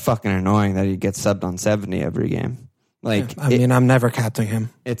pretty fucking annoying that he gets subbed on 70 every game. Like, I'm never captaining him.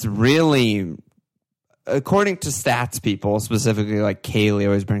 It's really, according to stats people, specifically like Kaylee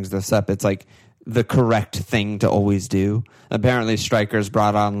always brings this up, it's like the correct thing to always do. Apparently strikers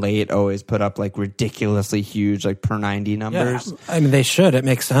brought on late always put up like ridiculously huge like per 90 numbers. Yeah, I mean, they should. It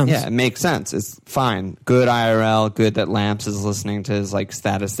makes sense. Yeah, it makes sense. It's fine. Good IRL, good that Lamps is listening to his like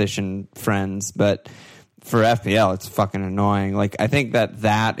statistician friends, but for FPL, it's fucking annoying. Like, I think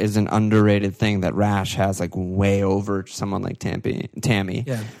that is an underrated thing that Rash has, like, way over someone like Tammy.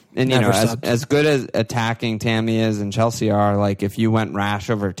 Yeah. And, as good as attacking Tammy is and Chelsea are, like, if you went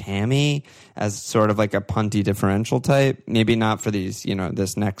Rash over Tammy as sort of like a punty differential type, maybe not for these,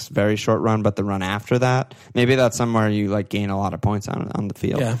 this next very short run, but the run after that, maybe that's somewhere you, like, gain a lot of points on the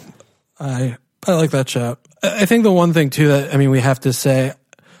field. Yeah. I like that shot. I think the one thing, too, that, we have to say,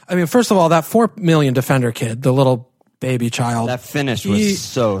 first of all, that 4 million defender kid, the little baby child. That finish was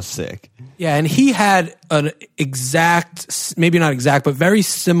so sick. Yeah, and he had an exact, maybe not exact, but very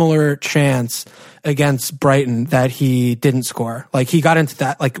similar chance against Brighton that he didn't score. Like, he got into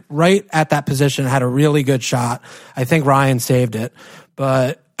that, like, right at that position, had a really good shot. I think Ryan saved it.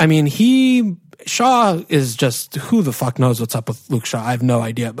 But, Shaw is just, who the fuck knows what's up with Luke Shaw? I have no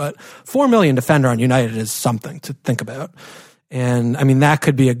idea. But 4 million defender on United is something to think about. And that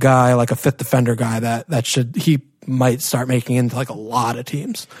could be a guy, like a fifth defender guy he might start making into like a lot of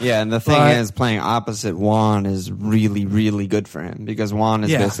teams. Yeah, and the thing is, playing opposite Juan is really, really good for him, because Juan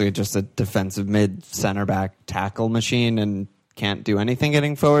is basically just a defensive mid center back tackle machine and can't do anything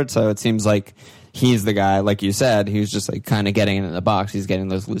getting forward. So it seems like he's the guy, like you said, who's just like kind of getting into the box. He's getting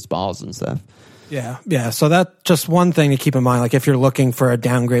those loose balls and stuff. Yeah. So that's just one thing to keep in mind. Like, if you're looking for a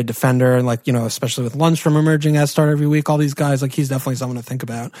downgrade defender, and like, especially with Lundstrom emerging as start every week, all these guys, like, he's definitely someone to think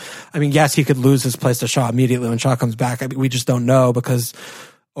about. Yes, he could lose his place to Shaw immediately when Shaw comes back. We just don't know, because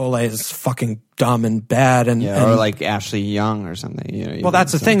Ole is fucking dumb and bad, and or like Ashley Young or something. Well,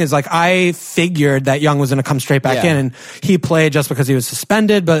 that's the thing, is like, I figured that Young was going to come straight back in, and he played just because he was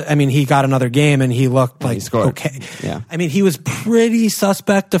suspended. But he got another game and he looked like, he scored. Okay. Yeah. He was pretty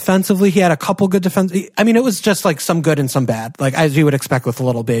suspect defensively. He had a couple good defense. It was just like some good and some bad, like as you would expect with a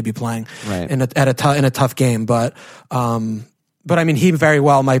little baby playing in a tough game. But he very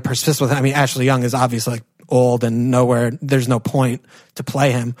well might persist with it. Ashley Young is obviously like old and there's no point to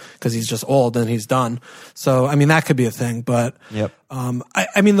play him because he's just old and he's done. So, I mean, that could be a thing. But, Yep.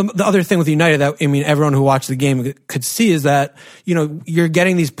 I mean, the other thing with United that, I mean, everyone who watched the game could see is that, you know, you're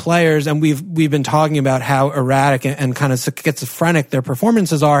getting these players, and we've been talking about how erratic and kind of schizophrenic their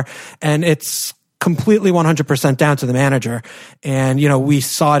performances are. And it's completely 100% down to the manager. And, you know, we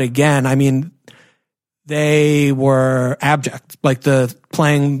saw it again. I mean, they were abject, like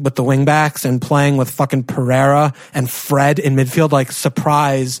playing with the wingbacks and playing with fucking Pereira and Fred in midfield. Like,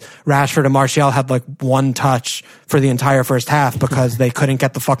 surprise, Rashford and Martial had like one touch for the entire first half because they couldn't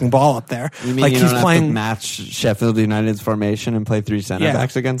get the fucking ball up there. You mean like, you he's don't playing have to match Sheffield United's formation and play 3 center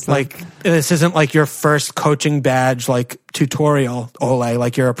backs against them? Like, this isn't like your first coaching badge, like tutorial, Ole,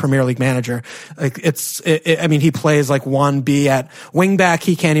 like you're a Premier League manager. Like, I mean, he plays like 1B at wing back.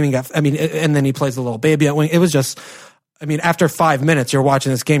 He can't even get, I mean, and then he plays a little baby at wing. It was just, I mean, after 5 minutes, you're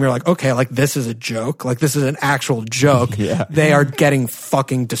watching this game, you're like, okay, like, this is a joke. Like, this is an actual joke. Yeah. They are getting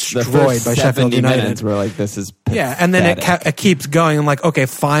fucking destroyed by Sheffield United. We're like, this is pathetic. Yeah, and then it keeps going. I'm like, okay,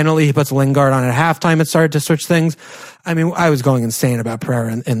 finally he puts Lingard on at halftime. It started to switch things. I mean, I was going insane about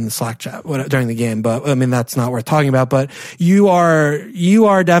Pereira in the Slack chat during the game, but I mean, that's not worth talking about. But you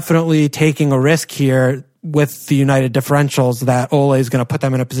are definitely taking a risk here with the United differentials that Ole is going to put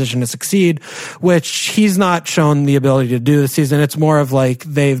them in a position to succeed, which he's not shown the ability to do this season. It's more of like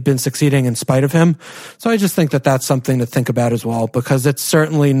they've been succeeding in spite of him. So I just think that that's something to think about as well, because it's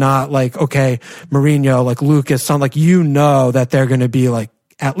certainly not like, okay, Mourinho, like Lucas, like, you know that they're going to be like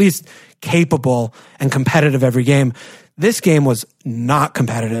at least capable and competitive every game. This game was not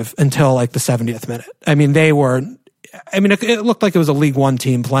competitive until like the 70th minute. I mean, it looked like it was a League One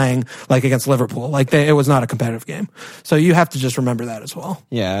team playing like against Liverpool. Like, it was not a competitive game. So you have to just remember that as well.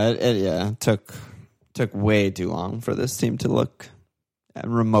 Yeah, it took way too long for this team to look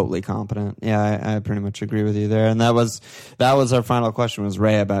remotely competent. Yeah, I pretty much agree with you there. And that was our final question, was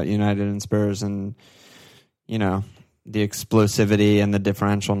Ray, about United and Spurs, and you know, the explosivity and the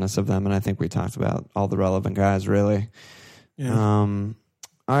differentialness of them. And I think we talked about all the relevant guys, really. Yeah. All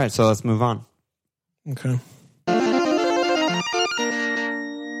right, so let's move on. Okay.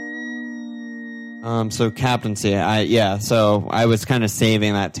 So captaincy, so I was kind of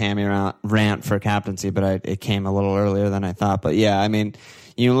saving that Tammy rant for captaincy, but it came a little earlier than I thought. But yeah, I mean,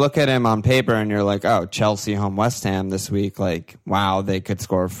 you look at him on paper and you're like, oh, Chelsea home West Ham this week, like, wow, they could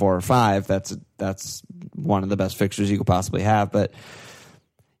score 4 or 5. That's one of the best fixtures you could possibly have. But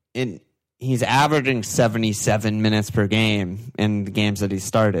he's averaging 77 minutes per game in the games that he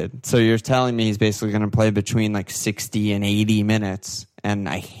started. So you're telling me he's basically going to play between like 60 and 80 minutes, and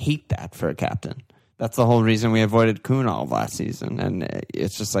I hate that for a captain. That's the whole reason we avoided Kuhn all of last season, and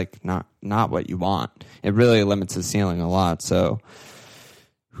it's just like not what you want. It really limits his ceiling a lot. So,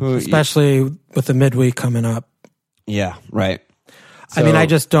 especially with the midweek coming up. Yeah, right. So, I mean, I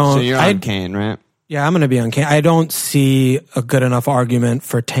just don't. So you're on Kane, right? Yeah, I'm going to be on Kane. I don't see a good enough argument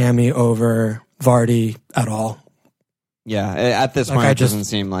for Tammy over Vardy at all. Yeah, at this point, it doesn't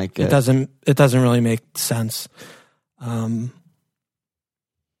seem like it. It doesn't really make sense.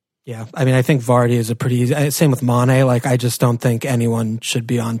 Yeah, I mean, I think Vardy is a pretty easy. Same with Mane. Like, I just don't think anyone should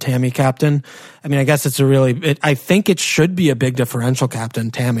be on Tammy captain. I mean, I guess I think it should be a big differential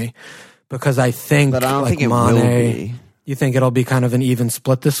captain, Tammy, because I think, but I don't like, think it Mane, will be. You think it'll be kind of an even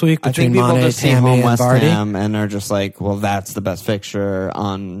split this week between Mane, just Tammy, and West Vardy? Ham, and they're just like, well, that's the best fixture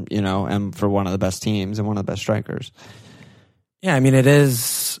on, you know, and for one of the best teams and one of the best strikers. Yeah, I mean, it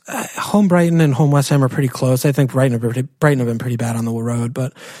is. Home Brighton and home West Ham are pretty close. I think Brighton have been pretty bad on the road,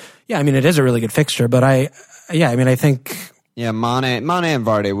 but yeah, I mean, it is a really good fixture. But I think. Yeah, Mane and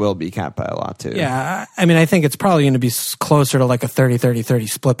Vardy will be capped by a lot too. Yeah, I mean, I think it's probably going to be closer to like a 30-30-30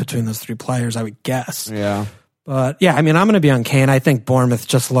 split between those three players, I would guess. Yeah. But yeah, I mean, I'm going to be on Kane. I think Bournemouth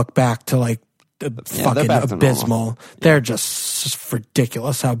just look back to like fucking abysmal. They're just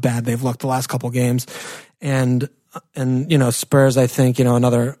ridiculous how bad they've looked the last couple games. And you know, Spurs, I think, you know,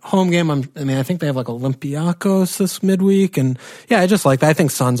 another home game. I think they have like Olympiacos this midweek. And yeah, I just like that. I think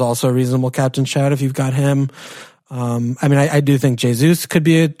Son's also a reasonable captain shout if you've got him. I mean, I do think Jesus could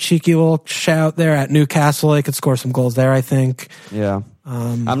be a cheeky little shout there at Newcastle. He could score some goals there, I think. Yeah.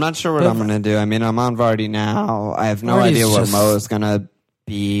 I'm not sure what I'm going to do. I mean, I'm on Vardy now. I have no idea what Mo is going to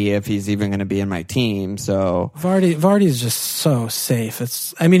be, if he's even going to be in my team. So Vardy's just so safe.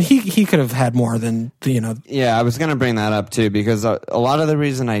 He could have had more than, you know. Yeah, I was going to bring that up too, because a lot of the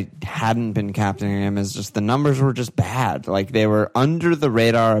reason I hadn't been captaining him is just the numbers were just bad. Like, they were under the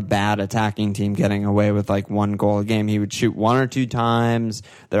radar, a bad attacking team getting away with like 1 goal a game. He would shoot 1 or 2 times.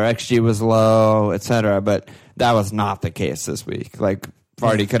 Their XG was low, etc. But that was not the case this week. Like,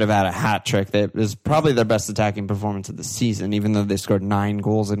 Vardy could have had a hat trick. It was probably their best attacking performance of the season, even though they scored 9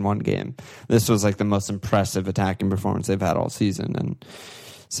 goals in one game. This was like the most impressive attacking performance they've had all season. And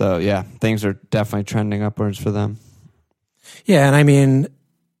so, yeah, things are definitely trending upwards for them. Yeah, and I mean,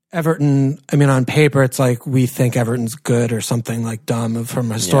 Everton, I mean, on paper, it's like we think Everton's good or something like dumb from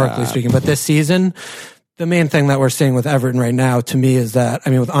historically speaking. But this season, the main thing that we're seeing with Everton right now, to me, is that, I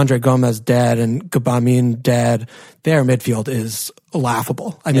mean, with Andre Gomez dead and Gbamin dead, their midfield is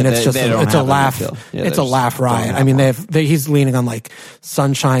laughable. I mean, it's a laugh. Yeah, it's a laugh riot. I mean, he's leaning on like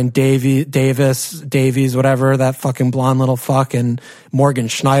Sunshine Davies, whatever, that fucking blonde little fuck, and Morgan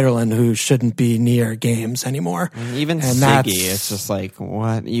Schneiderlin, who shouldn't be near games anymore. And even Siggy, it's just like,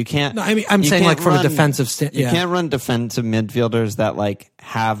 what? You can't. No, I mean, I'm saying like from a defensive you can't run defensive midfielders that like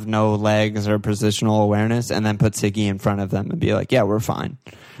have no legs or positional awareness and then put Siggy in front of them and be like, yeah, we're fine.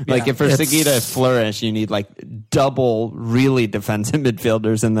 Like, if for Siggy to flourish, you need like double really defensive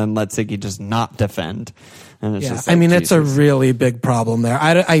midfielders and then let Siggy just not defend. And it's just like, I mean, it's a really big problem there.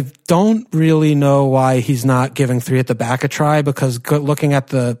 I don't really know why he's not giving 3 at the back a try, because looking at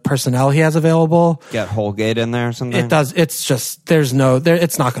the personnel he has available, get Holgate in there or something. It does. It's just it's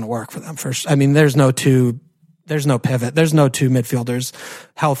not going to work for them. I mean, there's no pivot. There's no 2 midfielders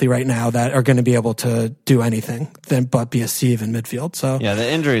healthy right now that are going to be able to do anything but be a sieve in midfield. So yeah, the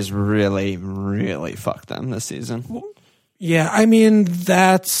injuries really, really fucked them this season. Yeah, I mean,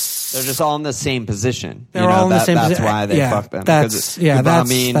 they're just all in the same position. They're all in the same position. That's why they fucked them. That's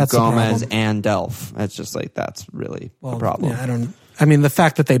Gomez and Delph. It's just like, that's really a problem. Yeah, I mean, the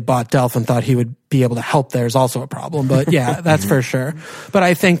fact that they bought Delph and thought he would be able to help there is also a problem. But yeah, that's for sure. But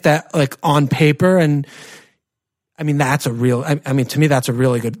I think that, like, on paper, and I mean, to me, that's a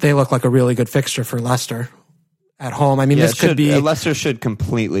really good, they look like a really good fixture for Leicester at home. I mean, this could be. Leicester should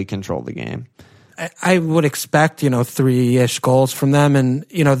completely control the game. I would expect, 3-ish goals from them. And,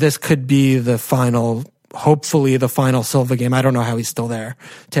 this could be hopefully the final Silva game. I don't know how he's still there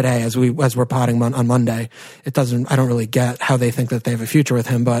today as we're potting on Monday. I don't really get how they think that they have a future with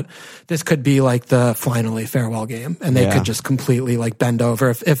him, but this could be like the finally farewell game, and they could just completely like bend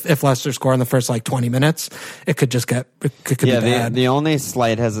over. If Leicester score in the first like 20 minutes, it could just be bad. The only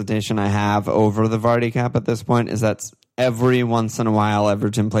slight hesitation I have over the Vardy cap at this point is that every once in a while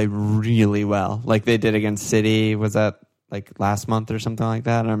Everton play really well, like they did against City. Was that like last month or something like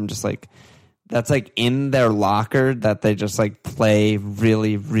that? And I'm just like, that's like in their locker that they just like play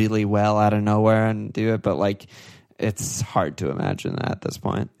really, really well out of nowhere and do it. But like, it's hard to imagine that at this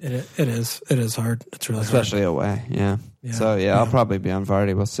point. It is. It is hard. It's really especially hard. Away. Yeah. So I'll probably be on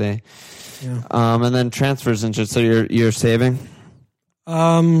Vardy. We'll see. Yeah. And then transfers and shit. So you're saving?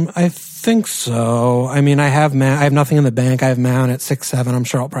 I think so. I mean, I have nothing in the bank. I have Mount at 6-7. I'm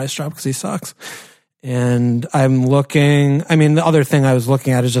sure I'll price drop because he sucks. And I'm looking, I mean, the other thing I was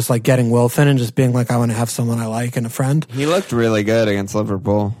looking at is just like getting Wilson and just being like, I want to have someone I like and a friend. He looked really good against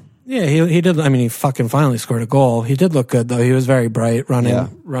Liverpool. Yeah, he did. I mean, he fucking finally scored a goal. He did look good though. He was very bright, running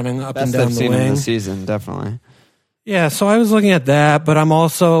up Best and down I've the seen wing him this season, definitely. Yeah, so I was looking at that, but I'm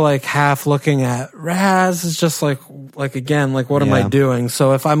also like half looking at Raz. Is just like again, like what am I doing?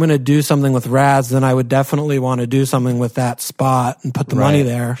 So if I'm going to do something with Raz, then I would definitely want to do something with that spot and put the money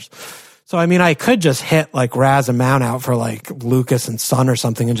there. So, I mean, I could just hit like Raz and Mount out for like Lucas and Son or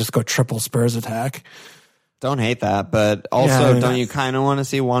something and just go triple Spurs attack. Don't hate that, but also don't you kind of want to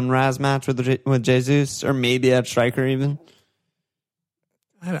see one Raz match with Jesus, or maybe at striker even?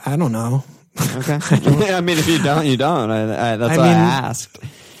 I don't know. Okay. I mean, if you don't, you don't. That's why I asked.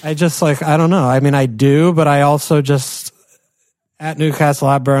 I just like, I don't know. I mean, I do, but I also just at Newcastle,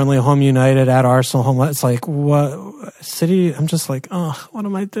 at Burnley, home United, at Arsenal, home. It's like, what City? I'm just like, oh, what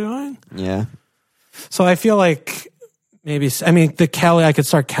am I doing? Yeah. So I feel like maybe, I mean, I could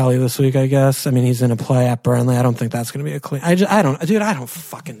start Kelly this week, I guess. I mean, he's in a play at Burnley. I don't think that's going to be a clean. I don't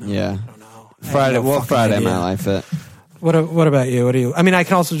fucking know. Yeah. I don't know. Friday might life it. What about you? What do you? I mean, I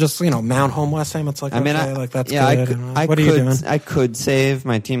can also just Mount home West Ham. It's like, that's good. What are you doing? I could save.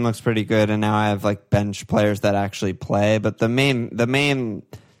 My team looks pretty good, and now I have like bench players that actually play. But the main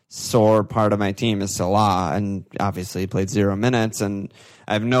sore part of my team is Salah, and obviously he played 0 minutes, and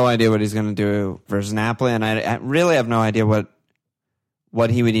I have no idea what he's going to do versus Napoli, and I really have no idea what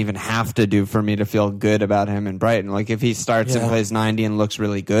he would even have to do for me to feel good about him in Brighton. Like, if he starts and plays 90 and looks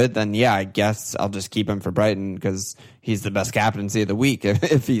really good, then I guess I'll just keep him for Brighton because he's the best captaincy of the week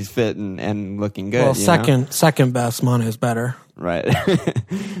if he's fit and looking good. Well, second best, Mane is better. Right.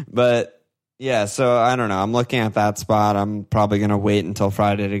 But, yeah, so I don't know. I'm looking at that spot. I'm probably going to wait until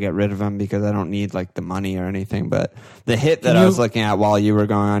Friday to get rid of him because I don't need, like, the money or anything. But the hit that I was looking at while you were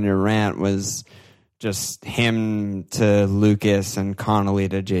going on your rant was just him to Lucas and Connolly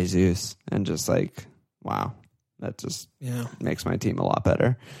to Jesus, and just like, wow, that just makes my team a lot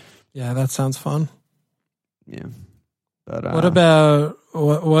better. Yeah, that sounds fun. Yeah. But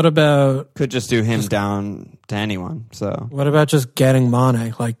what about could just do him down to anyone. So what about just getting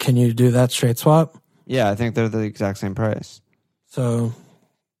Mane? Like, can you do that straight swap? Yeah, I think they're the exact same price. So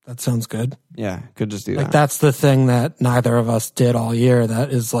that sounds good. Yeah, could just do like that. That's the thing that neither of us did all year.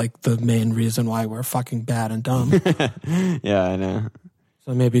 That is like the main reason why we're fucking bad and dumb. Yeah, I know.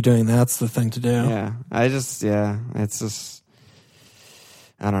 So maybe doing that's the thing to do. Yeah, it's just,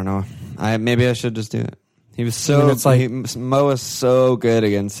 I don't know. Maybe I should just do it. He was Mo was so good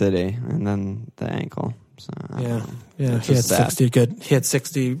against City, and then the ankle. So yeah. He had 60 good. He had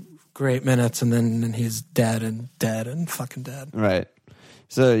 60 great minutes, and then he's dead and fucking dead. Right.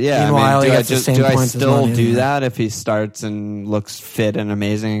 So yeah, Meanwhile, do I still do anyway. that if he starts and looks fit and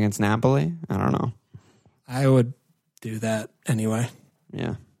amazing against Napoli? I don't know. I would do that anyway.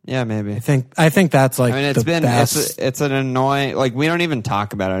 Yeah, maybe. I think that's like it's an annoying, like, we don't even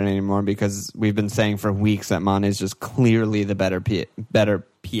talk about it anymore because we've been saying for weeks that Mane is just clearly the better pick.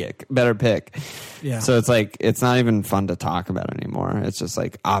 Yeah. So it's like it's not even fun to talk about anymore. It's just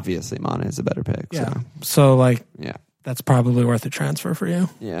like obviously Mane is a better pick. Yeah. So like that's probably worth a transfer for you.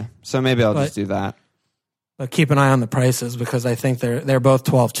 Yeah. So maybe I'll just do that. But keep an eye on the prices because I think they're both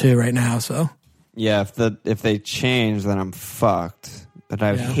 12-2 right now. So yeah, if they change, then I'm fucked. But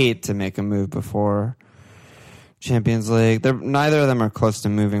I would hate to make a move before Champions League. Neither of them are close to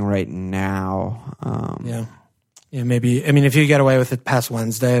moving right now. Yeah, maybe. I mean, if you get away with it past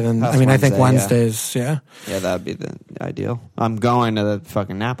Wednesday, then I think Wednesdays, yeah, that'd be the ideal. I'm going to the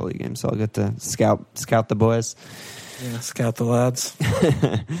fucking Napoli game, so I'll get to scout the boys. Yeah, scout the lads.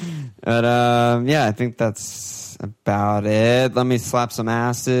 But I think that's about it. Let me slap some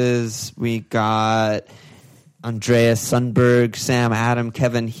asses. We got Andreas Sundberg, Sam Adam,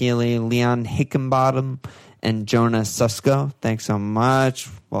 Kevin Healy, Leon Hickenbottom, and Jonah Susko. Thanks so much.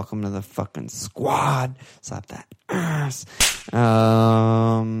 Welcome to the fucking squad. Slap that ass.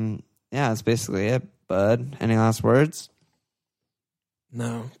 That's basically it, bud. Any last words?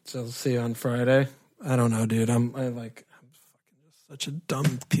 No. So see you on Friday. I don't know, dude. I'm fucking just such a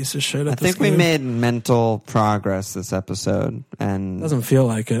dumb piece of shit. I think we made mental progress this episode, and doesn't feel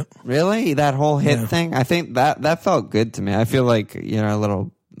like it. Really, that whole hit thing. I think that felt good to me. I feel like a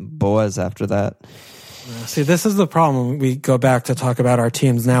little boys after that. See, this is the problem. We go back to talk about our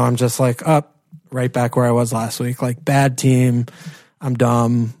teams now. I'm just like right back where I was last week. Like, bad team. I'm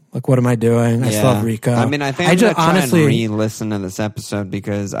dumb. Like, what am I doing? I still have Rico. I mean, I think I'm going to try and re-listen to this episode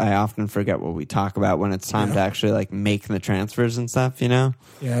because I often forget what we talk about when it's time to actually, like, make the transfers and stuff,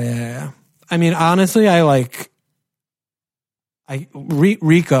 Yeah. I mean, honestly,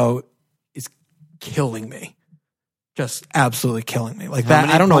 Rico is killing me. Just absolutely killing me. Like, that,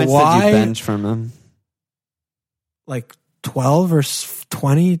 I don't know why. Did you bench from him? Like 12 or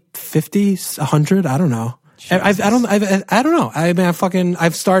 20, 50, 100? I don't know. I don't know. I mean,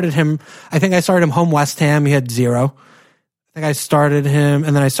 I've started him. I think I started him home West Ham. He had 0. I think I started him,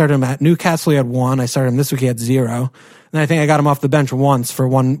 and then I started him at Newcastle. He had 1. I started him this week. He had 0. And then I think I got him off the bench once for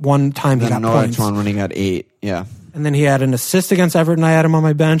one time. He got points. One when he got 8. Yeah. And then he had an assist against Everton. I had him on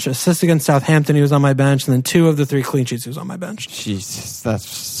my bench. Assist against Southampton. He was on my bench. And then 2 of the 3 clean sheets. He was on my bench. Jesus, that's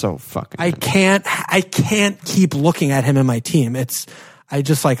so fucking. I can't keep looking at him in my team. I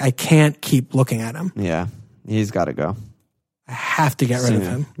can't keep looking at him. Yeah. He's got to go. I have to get rid of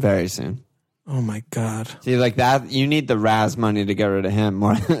him. Very soon. Oh my God. See, like that, you need the Raz money to get rid of him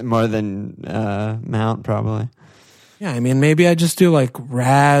more than Mount, probably. Yeah, I mean, maybe I just do like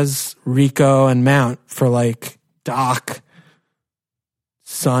Raz, Rico, and Mount for like Doc,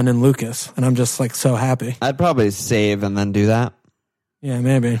 Son, and Lucas. And I'm just like so happy. I'd probably save and then do that. Yeah,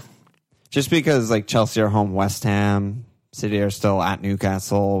 maybe. Just because like Chelsea are home West Ham, City are still at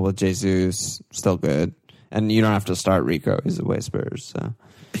Newcastle with Jesus, still good. And you don't have to start Rico. He's away Spurs. So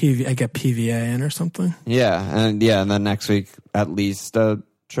I get PVA in or something. Yeah, and then next week at least a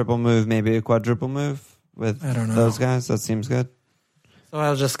triple move, maybe a quadruple move with those guys. That seems good. So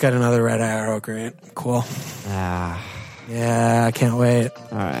I'll just get another red arrow. Great, cool. Yeah, I can't wait.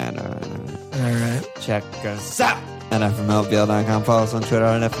 All right. Check us out at FMLPL.com. Follow us on Twitter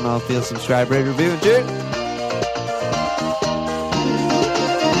at FMLPL. Subscribe, rate, review, and cheers.